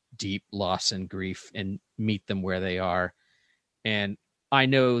through deep loss and grief and meet them where they are. And I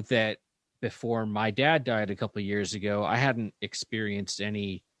know that before my dad died a couple of years ago, I hadn't experienced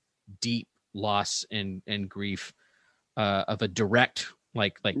any deep loss and grief of a direct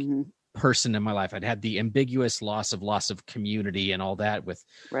like person in my life. I'd had the ambiguous loss of community and all that with,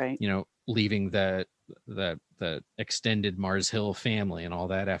 leaving the extended Mars Hill family and all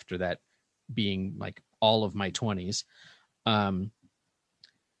that after that being like all of my 20s.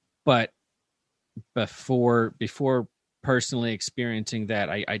 But before personally experiencing that,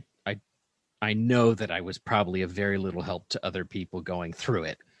 I know that I was probably of very little help to other people going through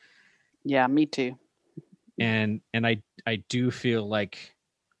it. Yeah, me too. And I do feel like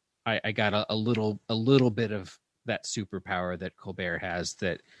I got a little bit of that superpower that Colbert has,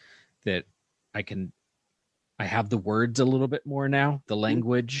 that I have the words a little bit more now, the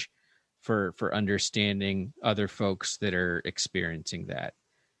language for understanding other folks that are experiencing that.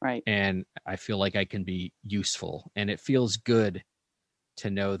 Right. And I feel like I can be useful, and it feels good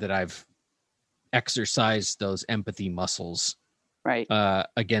to know that I've exercised those empathy muscles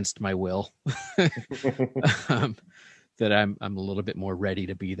against my will. That I'm a little bit more ready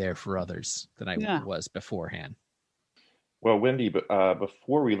to be there for others than I was beforehand. Well, Wendy,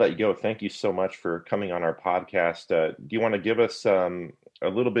 before we let you go, thank you so much for coming on our podcast. Do you want to give us a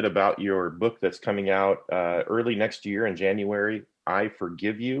little bit about your book that's coming out early next year in January, I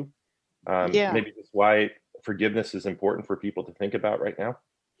Forgive You? Maybe just why forgiveness is important for people to think about right now?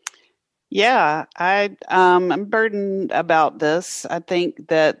 Yeah, I'm burdened about this. I think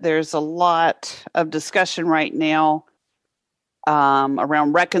that there's a lot of discussion right now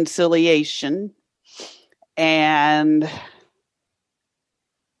around reconciliation, and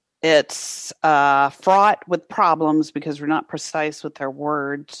it's fraught with problems because we're not precise with our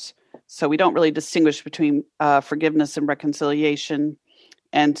words. So we don't really distinguish between forgiveness and reconciliation.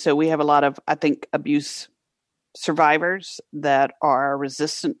 And so we have a lot of, I think, abuse survivors that are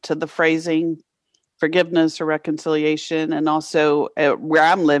resistant to the phrasing forgiveness or reconciliation. And also where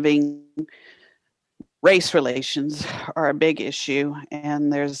I'm living, race relations are a big issue.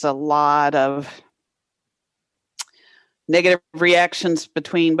 And there's a lot of negative reactions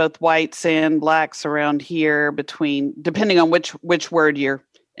between both whites and blacks around here, depending on which word you're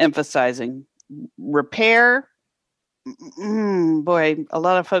emphasizing. Repair. Boy, a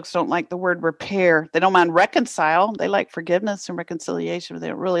lot of folks don't like the word repair. They don't mind reconcile. They like forgiveness and reconciliation, but they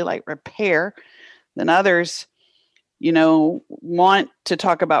don't really like repair. Then others, want to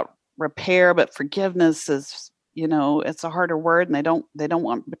talk about repair, but forgiveness is, it's a harder word, and they don't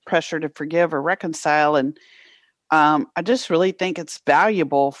want pressure to forgive or reconcile. And I just really think it's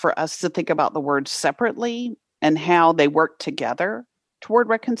valuable for us to think about the words separately and how they work together toward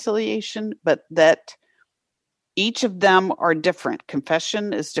reconciliation, but that each of them are different.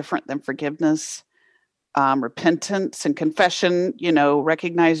 Confession is different than forgiveness. repentance and confession,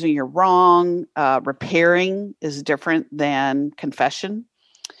 recognizing you're wrong. Repairing is different than confession.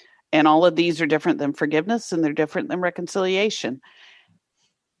 And all of these are different than forgiveness, and they're different than reconciliation.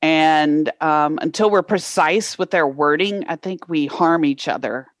 And until we're precise with our wording, I think we harm each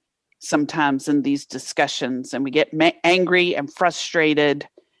other sometimes in these discussions, and we get angry and frustrated,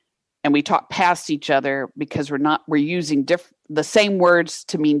 and we talk past each other because we're using the same words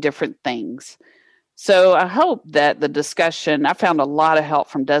to mean different things. So I hope that the discussion, I found a lot of help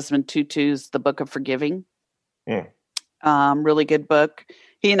from Desmond Tutu's The Book of Forgiving. Really good book.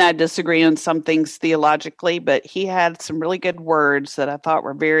 He and I disagree on some things theologically, but he had some really good words that I thought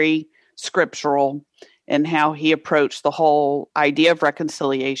were very scriptural in how he approached the whole idea of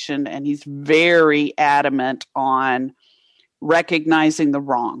reconciliation. And he's very adamant on recognizing the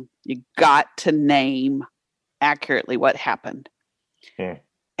wrong. You got to name accurately what happened.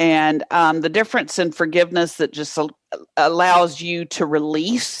 And the difference in forgiveness that just allows you to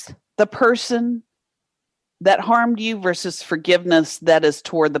release the person that harmed you versus forgiveness that is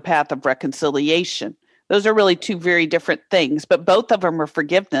toward the path of reconciliation. Those are really two very different things, but both of them are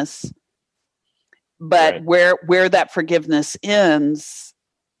forgiveness. But right. where that forgiveness ends,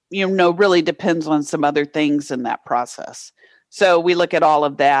 really depends on some other things in that process. So we look at all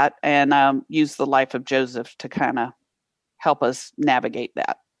of that and use the life of Joseph to kind of help us navigate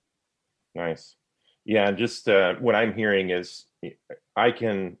that. Nice. Yeah, and just what I'm hearing is I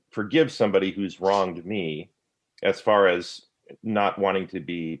can forgive somebody who's wronged me as far as not wanting to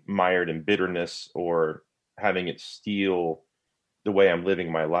be mired in bitterness or having it steal the way I'm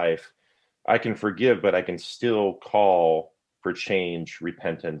living my life. I can forgive, but I can still call for change,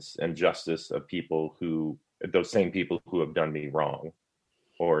 repentance, and justice of those same people who have done me wrong,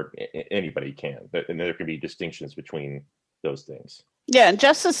 or anybody can. And there can be distinctions between those things. Yeah, and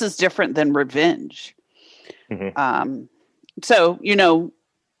justice is different than revenge. Mm-hmm. So,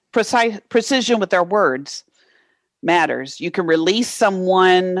 precision with our words matters. You can release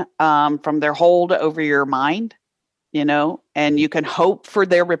someone from their hold over your mind, and you can hope for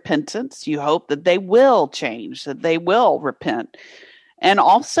their repentance. You hope that they will change, that they will repent, and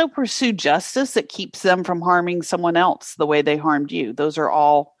also pursue justice that keeps them from harming someone else the way they harmed you. Those are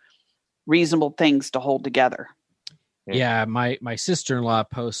all reasonable things to hold together. Yeah, my sister-in-law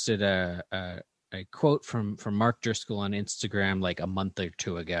posted a quote from Mark Driscoll on Instagram like a month or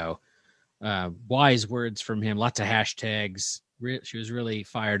two ago. Wise words from him, lots of hashtags. She was really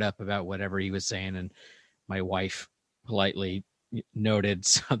fired up about whatever he was saying, and my wife politely noted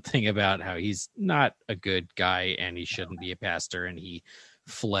something about how he's not a good guy and he shouldn't be a pastor, and he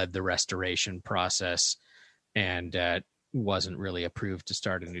fled the restoration process and wasn't really approved to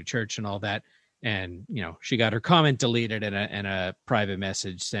start a new church and all that. And, she got her comment deleted and a private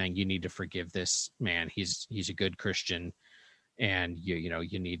message saying, you need to forgive this man. He's a good Christian, and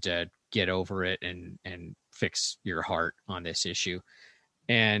you need to get over it and fix your heart on this issue.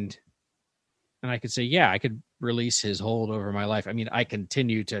 And I could say, yeah, I could release his hold over my life. I mean, I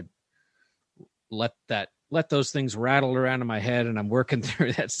continue to let those things rattle around in my head, and I'm working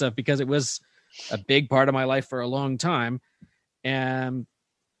through that stuff because it was a big part of my life for a long time.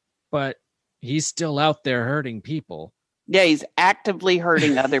 But he's still out there hurting people. Yeah, he's actively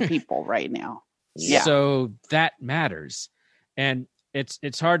hurting other people right now. Yeah. So that matters. And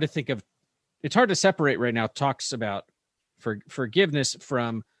it's hard to separate right now talks about forgiveness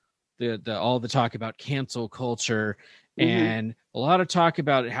from all the talk about cancel culture, and a lot of talk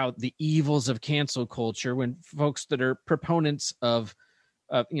about how the evils of cancel culture, when folks that are proponents of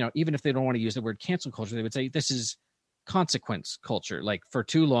even if they don't want to use the word cancel culture, they would say this is consequence culture. Like, for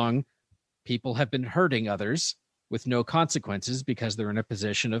too long, people have been hurting others with no consequences because they're in a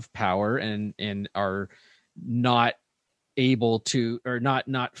position of power and are not able to, or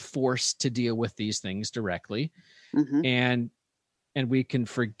not forced to deal with these things directly. And we can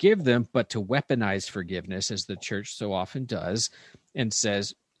forgive them, but to weaponize forgiveness, as the church so often does, and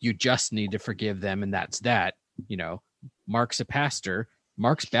says, you just need to forgive them, and that's that. Mark's a pastor.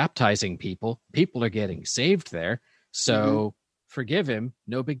 Mark's baptizing people. People are getting saved there. So forgive him.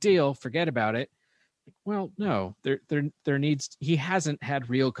 No big deal. Forget about it. Well, no, he hasn't had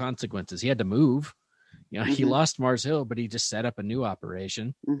real consequences. He had to move. He lost Mars Hill, but he just set up a new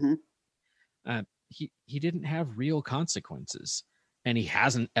operation. He didn't have real consequences, and he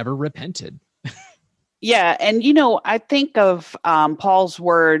hasn't ever repented. Yeah. And, I think of Paul's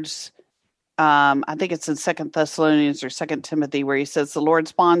words. I think it's in 2 Thessalonians or 2 Timothy, where he says the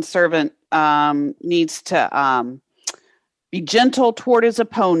Lord's bondservant needs to be gentle toward his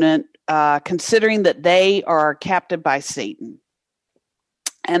opponent, considering that they are captive by Satan.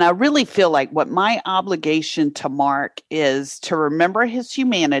 And I really feel like what my obligation to Mark is to remember his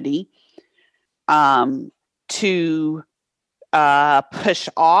humanity, to push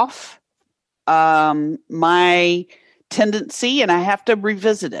off my tendency, and I have to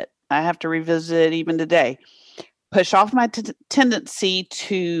revisit it. I have to revisit it even today. Push off my tendency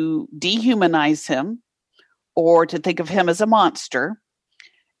to dehumanize him or to think of him as a monster.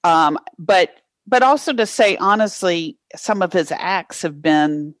 But also to say, honestly, some of his acts have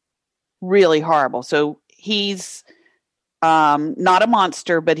been really horrible. So he's not a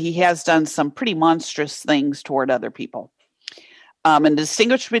monster, but he has done some pretty monstrous things toward other people. And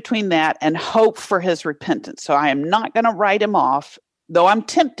distinguish between that and hope for his repentance. So I am not going to write him off, though I'm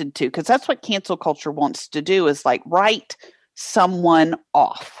tempted to, because that's what cancel culture wants to do, is like write someone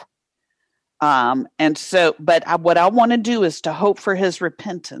off. And so, but what I want to do is to hope for his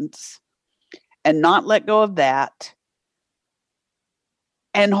repentance and not let go of that.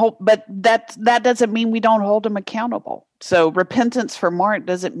 And hope, but that doesn't mean we don't hold him accountable. So repentance for Mark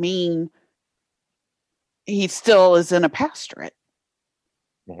doesn't mean he still is in a pastorate.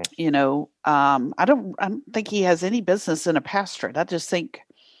 Mm-hmm. You know, I don't think he has any business in a pastorate. I just think,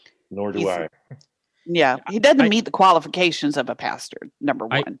 nor do I. Yeah, he doesn't meet the qualifications of a pastor. Number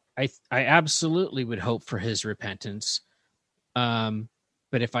one, I absolutely would hope for his repentance.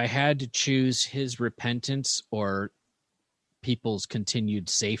 But if I had to choose his repentance or people's continued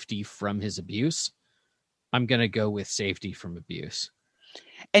safety from his abuse, I'm going to go with safety from abuse.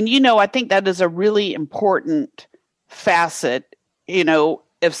 And, you know, I think that is a really important facet. You know,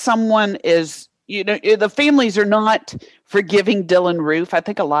 if someone is, you know, the families are not forgiving Dylan Roof. I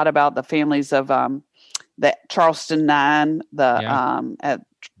think a lot about the families of the Charleston 9, at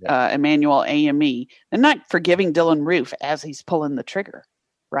Emmanuel AME. They're not forgiving Dylan Roof as he's pulling the trigger,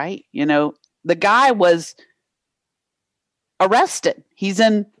 right? You know, the guy was arrested. He's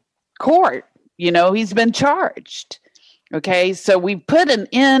in court. You know, he's been charged. Okay, so we put an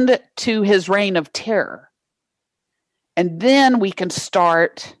end to his reign of terror. And then we can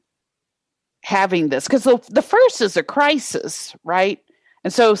start having this. Because the first is a crisis, right?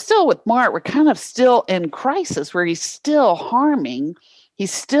 And so still with Mark, we're kind of still in crisis where he's still harming.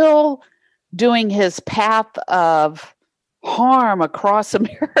 He's still doing his path of harm across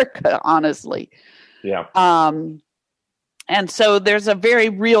America, honestly. Yeah. And so there's a very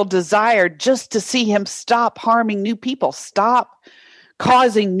real desire just to see him stop harming new people, stop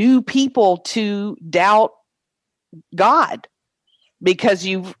causing new people to doubt God, because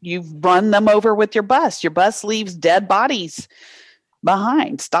you've run them over with your bus. Your bus leaves dead bodies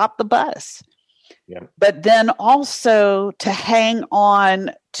behind. Stop the bus. Yeah. But then also to hang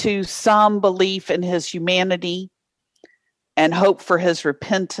on to some belief in his humanity and hope for his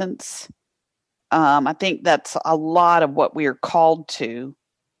repentance. I think that's a lot of what we are called to,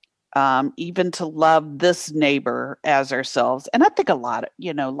 even to love this neighbor as ourselves. And I think a lot of,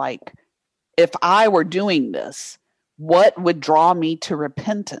 you know, like if I were doing this, what would draw me to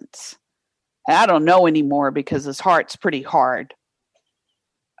repentance? And I don't know anymore because his heart's pretty hard.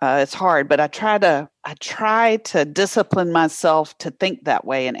 It's hard, but I try to discipline myself to think that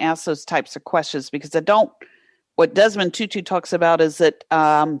way and ask those types of questions, because what Desmond Tutu talks about is that,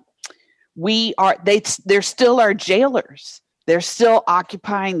 they're still our jailers. They're still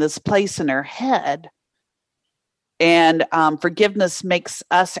occupying this place in our head. And forgiveness makes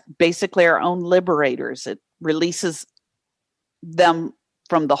us basically our own liberators. It releases them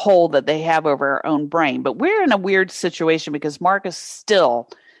from the hold that they have over our own brain. But we're in a weird situation because Mark is still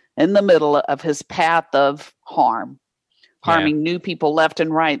in the middle of his path of harming new people left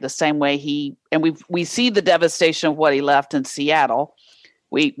and right, the same way we see the devastation of what he left in Seattle.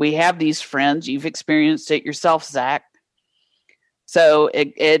 We have these friends. You've experienced it yourself, Zach. So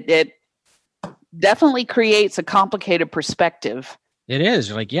it definitely creates a complicated perspective. It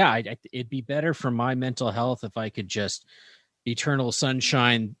is like, it'd be better for my mental health if I could just eternal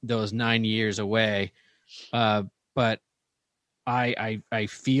sunshine those 9 years away. But I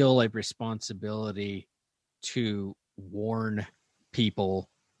feel a responsibility to warn people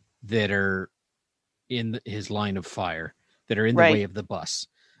that are in his line of fire, that are in the way of the bus.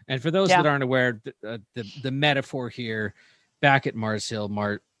 And for those that aren't aware, the metaphor here, back at Mars Hill,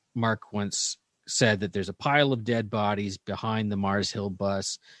 Mark once said that there's a pile of dead bodies behind the Mars Hill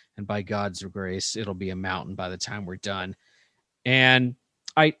bus, and by God's grace, it'll be a mountain by the time we're done. And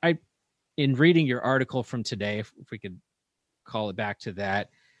I in reading your article from today, if we could call it back to that,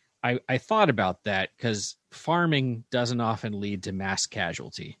 I thought about that, because farming doesn't often lead to mass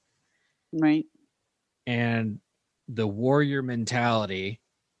casualty. Right. And the warrior mentality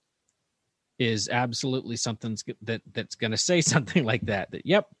is absolutely something that's going to say something like that. That,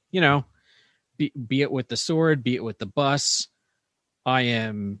 yep, be it with the sword, be it with the bus, I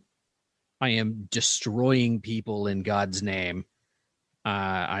am destroying people in God's name.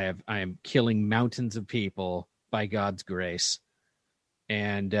 I am killing mountains of people by God's grace,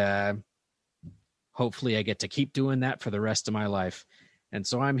 and hopefully I get to keep doing that for the rest of my life. And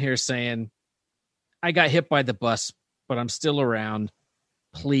so I'm here saying, I got hit by the bus, but I'm still around.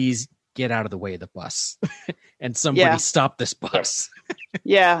 Please get out of the way of the bus and somebody stop this bus.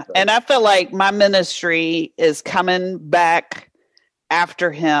 Yeah. And I feel like my ministry is coming back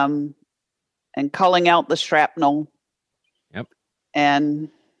after him and calling out the shrapnel. Yep. And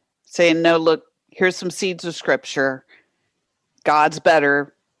saying, no, look, here's some seeds of scripture. God's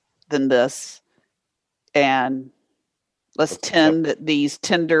better than this. And let's tend these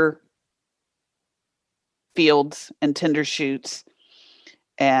tender fields and tender shoots,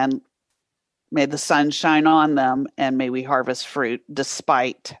 and may the sun shine on them, and may we harvest fruit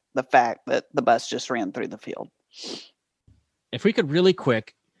despite the fact that the bus just ran through the field. If we could really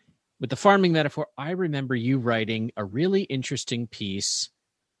quick, with the farming metaphor, I remember you writing a really interesting piece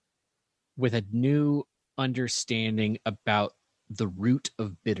with a new understanding about the root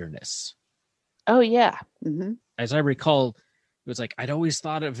of bitterness. Oh, yeah. Mm-hmm. As I recall, it was like, I'd always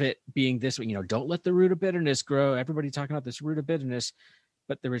thought of it being this way, don't let the root of bitterness grow. Everybody talking about this root of bitterness,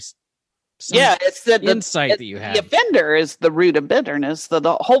 but there was some it's the insight that you had. The offender is the root of bitterness.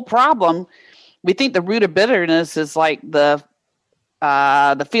 The whole problem, we think the root of bitterness is like the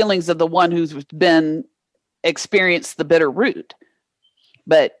feelings of the one who's been experienced the bitter root.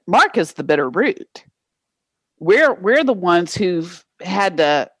 But Mark is the bitter root. We're the ones who've had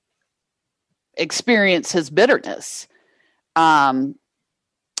to experience his bitterness. So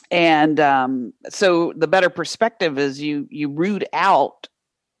the better perspective is you root out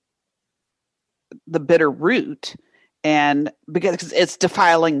the bitter root, and because it's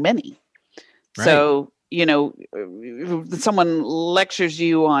defiling many. Right. So, if someone lectures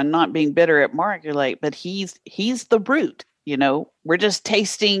you on not being bitter at Mark, you're like, but he's the root, we're just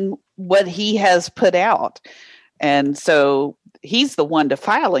tasting what he has put out. And so he's the one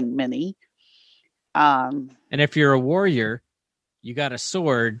defiling many. And if you're a warrior, you got a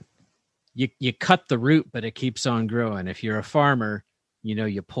sword, you cut the root, but it keeps on growing. If you're a farmer,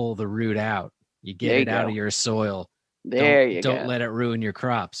 you pull the root out, you get it out of your soil. Don't let it ruin your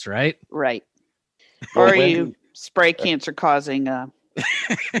crops, right? Right. Or you spray cancer causing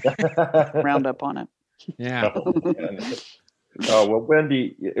Roundup on it. Yeah. Well,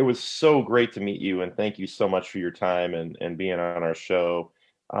 Wendy, it was so great to meet you, and thank you so much for your time and being on our show.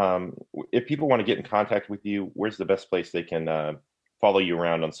 If people want to get in contact with you, where's the best place they can follow you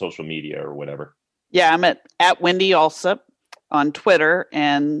around on social media or whatever? Yeah, I'm at Wendy Alsop on Twitter,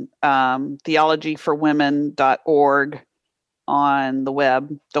 and theologyforwomen.org on the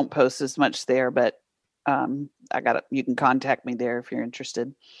web. Don't post as much there, but you can contact me there if you're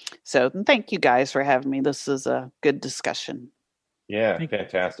interested. So thank you guys for having me. This is a good discussion. Yeah,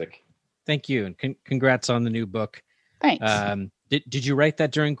 fantastic. Thank you, and congrats on the new book. Thanks. Did you write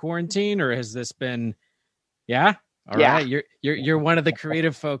that during quarantine, or has this been? Yeah. All right. You're one of the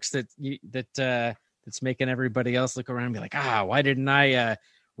creative folks that's making everybody else look around and be like, why didn't I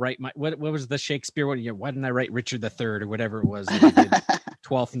write my what was the Shakespeare one? Why didn't I write Richard III or whatever it was? That I did,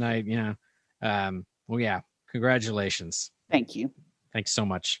 Twelfth Night. Yeah. Well, yeah. Congratulations. Thank you. Thanks so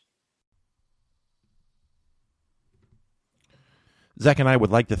much. Zach and I would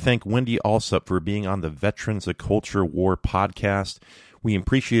like to thank Wendy Alsop for being on the Veterans of Culture War podcast. We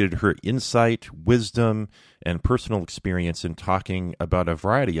appreciated her insight, wisdom, and personal experience in talking about a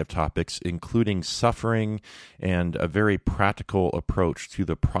variety of topics, including suffering and a very practical approach to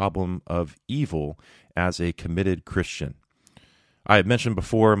the problem of evil as a committed Christian. I had mentioned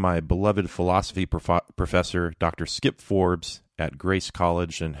before my beloved philosophy professor, Dr. Skip Forbes at Grace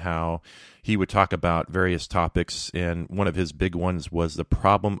College, and how he would talk about various topics, and one of his big ones was the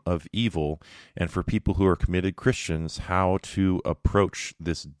problem of evil, and for people who are committed Christians, how to approach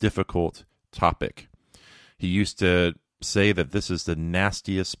this difficult topic. He used to say that this is the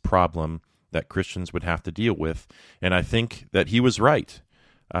nastiest problem that Christians would have to deal with, and I think that he was right,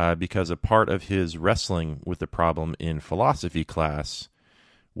 because a part of his wrestling with the problem in philosophy class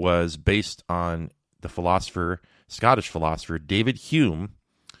was based on the Scottish philosopher David Hume,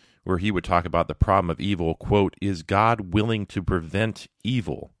 where he would talk about the problem of evil, quote, "Is God willing to prevent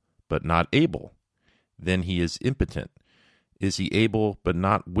evil, but not able? Then he is impotent. Is he able, but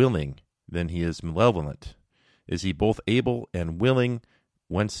not willing? Then he is malevolent. Is he both able and willing?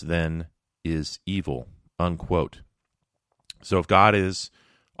 Whence then is evil?" Unquote. So if God is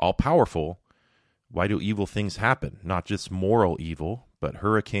all-powerful, Why do evil things happen? Not just moral evil, but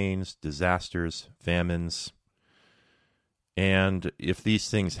hurricanes, disasters, famines. And if these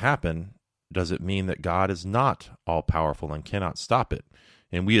things happen, does it mean that God is not all-powerful and cannot stop it?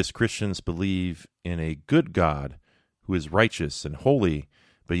 And we as Christians believe in a good God who is righteous and holy,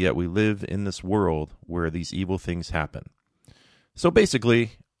 but yet we live in this world where these evil things happen. So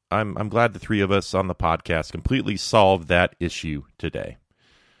basically, I'm glad the three of us on the podcast completely solved that issue today.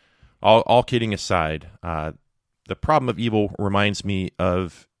 All kidding aside, the problem of evil reminds me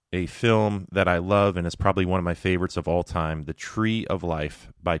of a film that I love and is probably one of my favorites of all time, The Tree of Life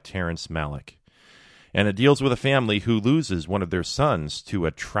by Terrence Malick. And it deals with a family who loses one of their sons to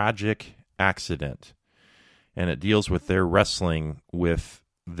a tragic accident. And it deals with their wrestling with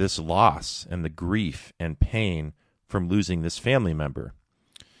this loss and the grief and pain from losing this family member.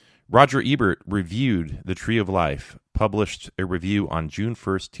 Roger Ebert reviewed The Tree of Life, published a review on June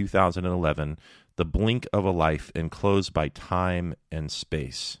 1st, 2011, The Blink of a Life, enclosed by time and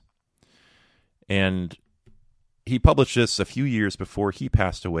space. And he published this a few years before he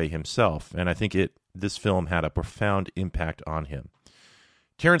passed away himself, and I think this film had a profound impact on him.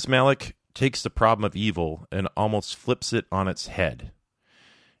 Terrence Malick takes the problem of evil and almost flips it on its head.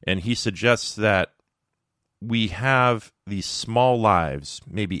 And he suggests that we have these small lives,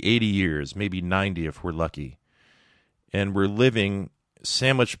 maybe 80 years, maybe 90 if we're lucky, and we're living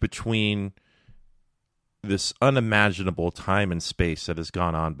sandwiched between this unimaginable time and space that has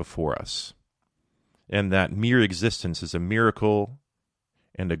gone on before us, and that mere existence is a miracle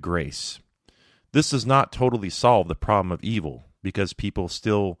and a grace. This does not totally solve the problem of evil, because people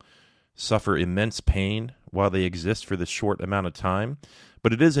still suffer immense pain while they exist for this short amount of time,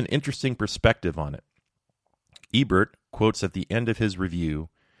 but it is an interesting perspective on it. Ebert quotes at the end of his review,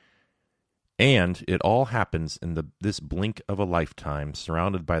 "And it all happens in this blink of a lifetime,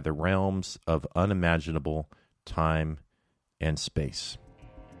 surrounded by the realms of unimaginable time and space."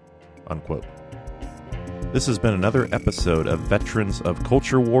 Unquote. This has been another episode of Veterans of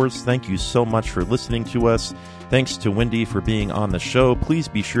Culture Wars. Thank you so much for listening to us. Thanks to Wendy for being on the show. Please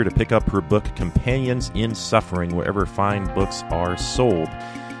be sure to pick up her book, Companions in Suffering, wherever fine books are sold.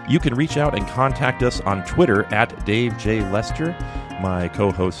 You can reach out and contact us on Twitter at Dave J. Lester. My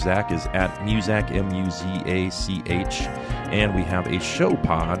co-host Zach is at Muzach, M-U-Z-A-C-H. And we have a show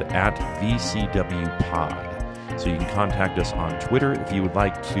pod at VCW Pod. So you can contact us on Twitter. If you would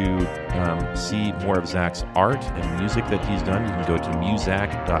like to see more of Zach's art and music that he's done, you can go to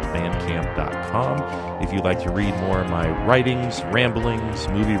muzak.bandcamp.com. If you'd like to read more of my writings, ramblings,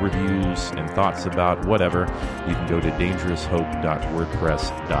 movie reviews, and thoughts about whatever, you can go to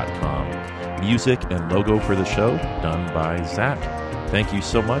dangeroushope.wordpress.com. Music and logo for the show done by Zach. Thank you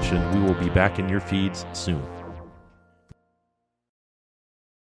so much, and we will be back in your feeds soon.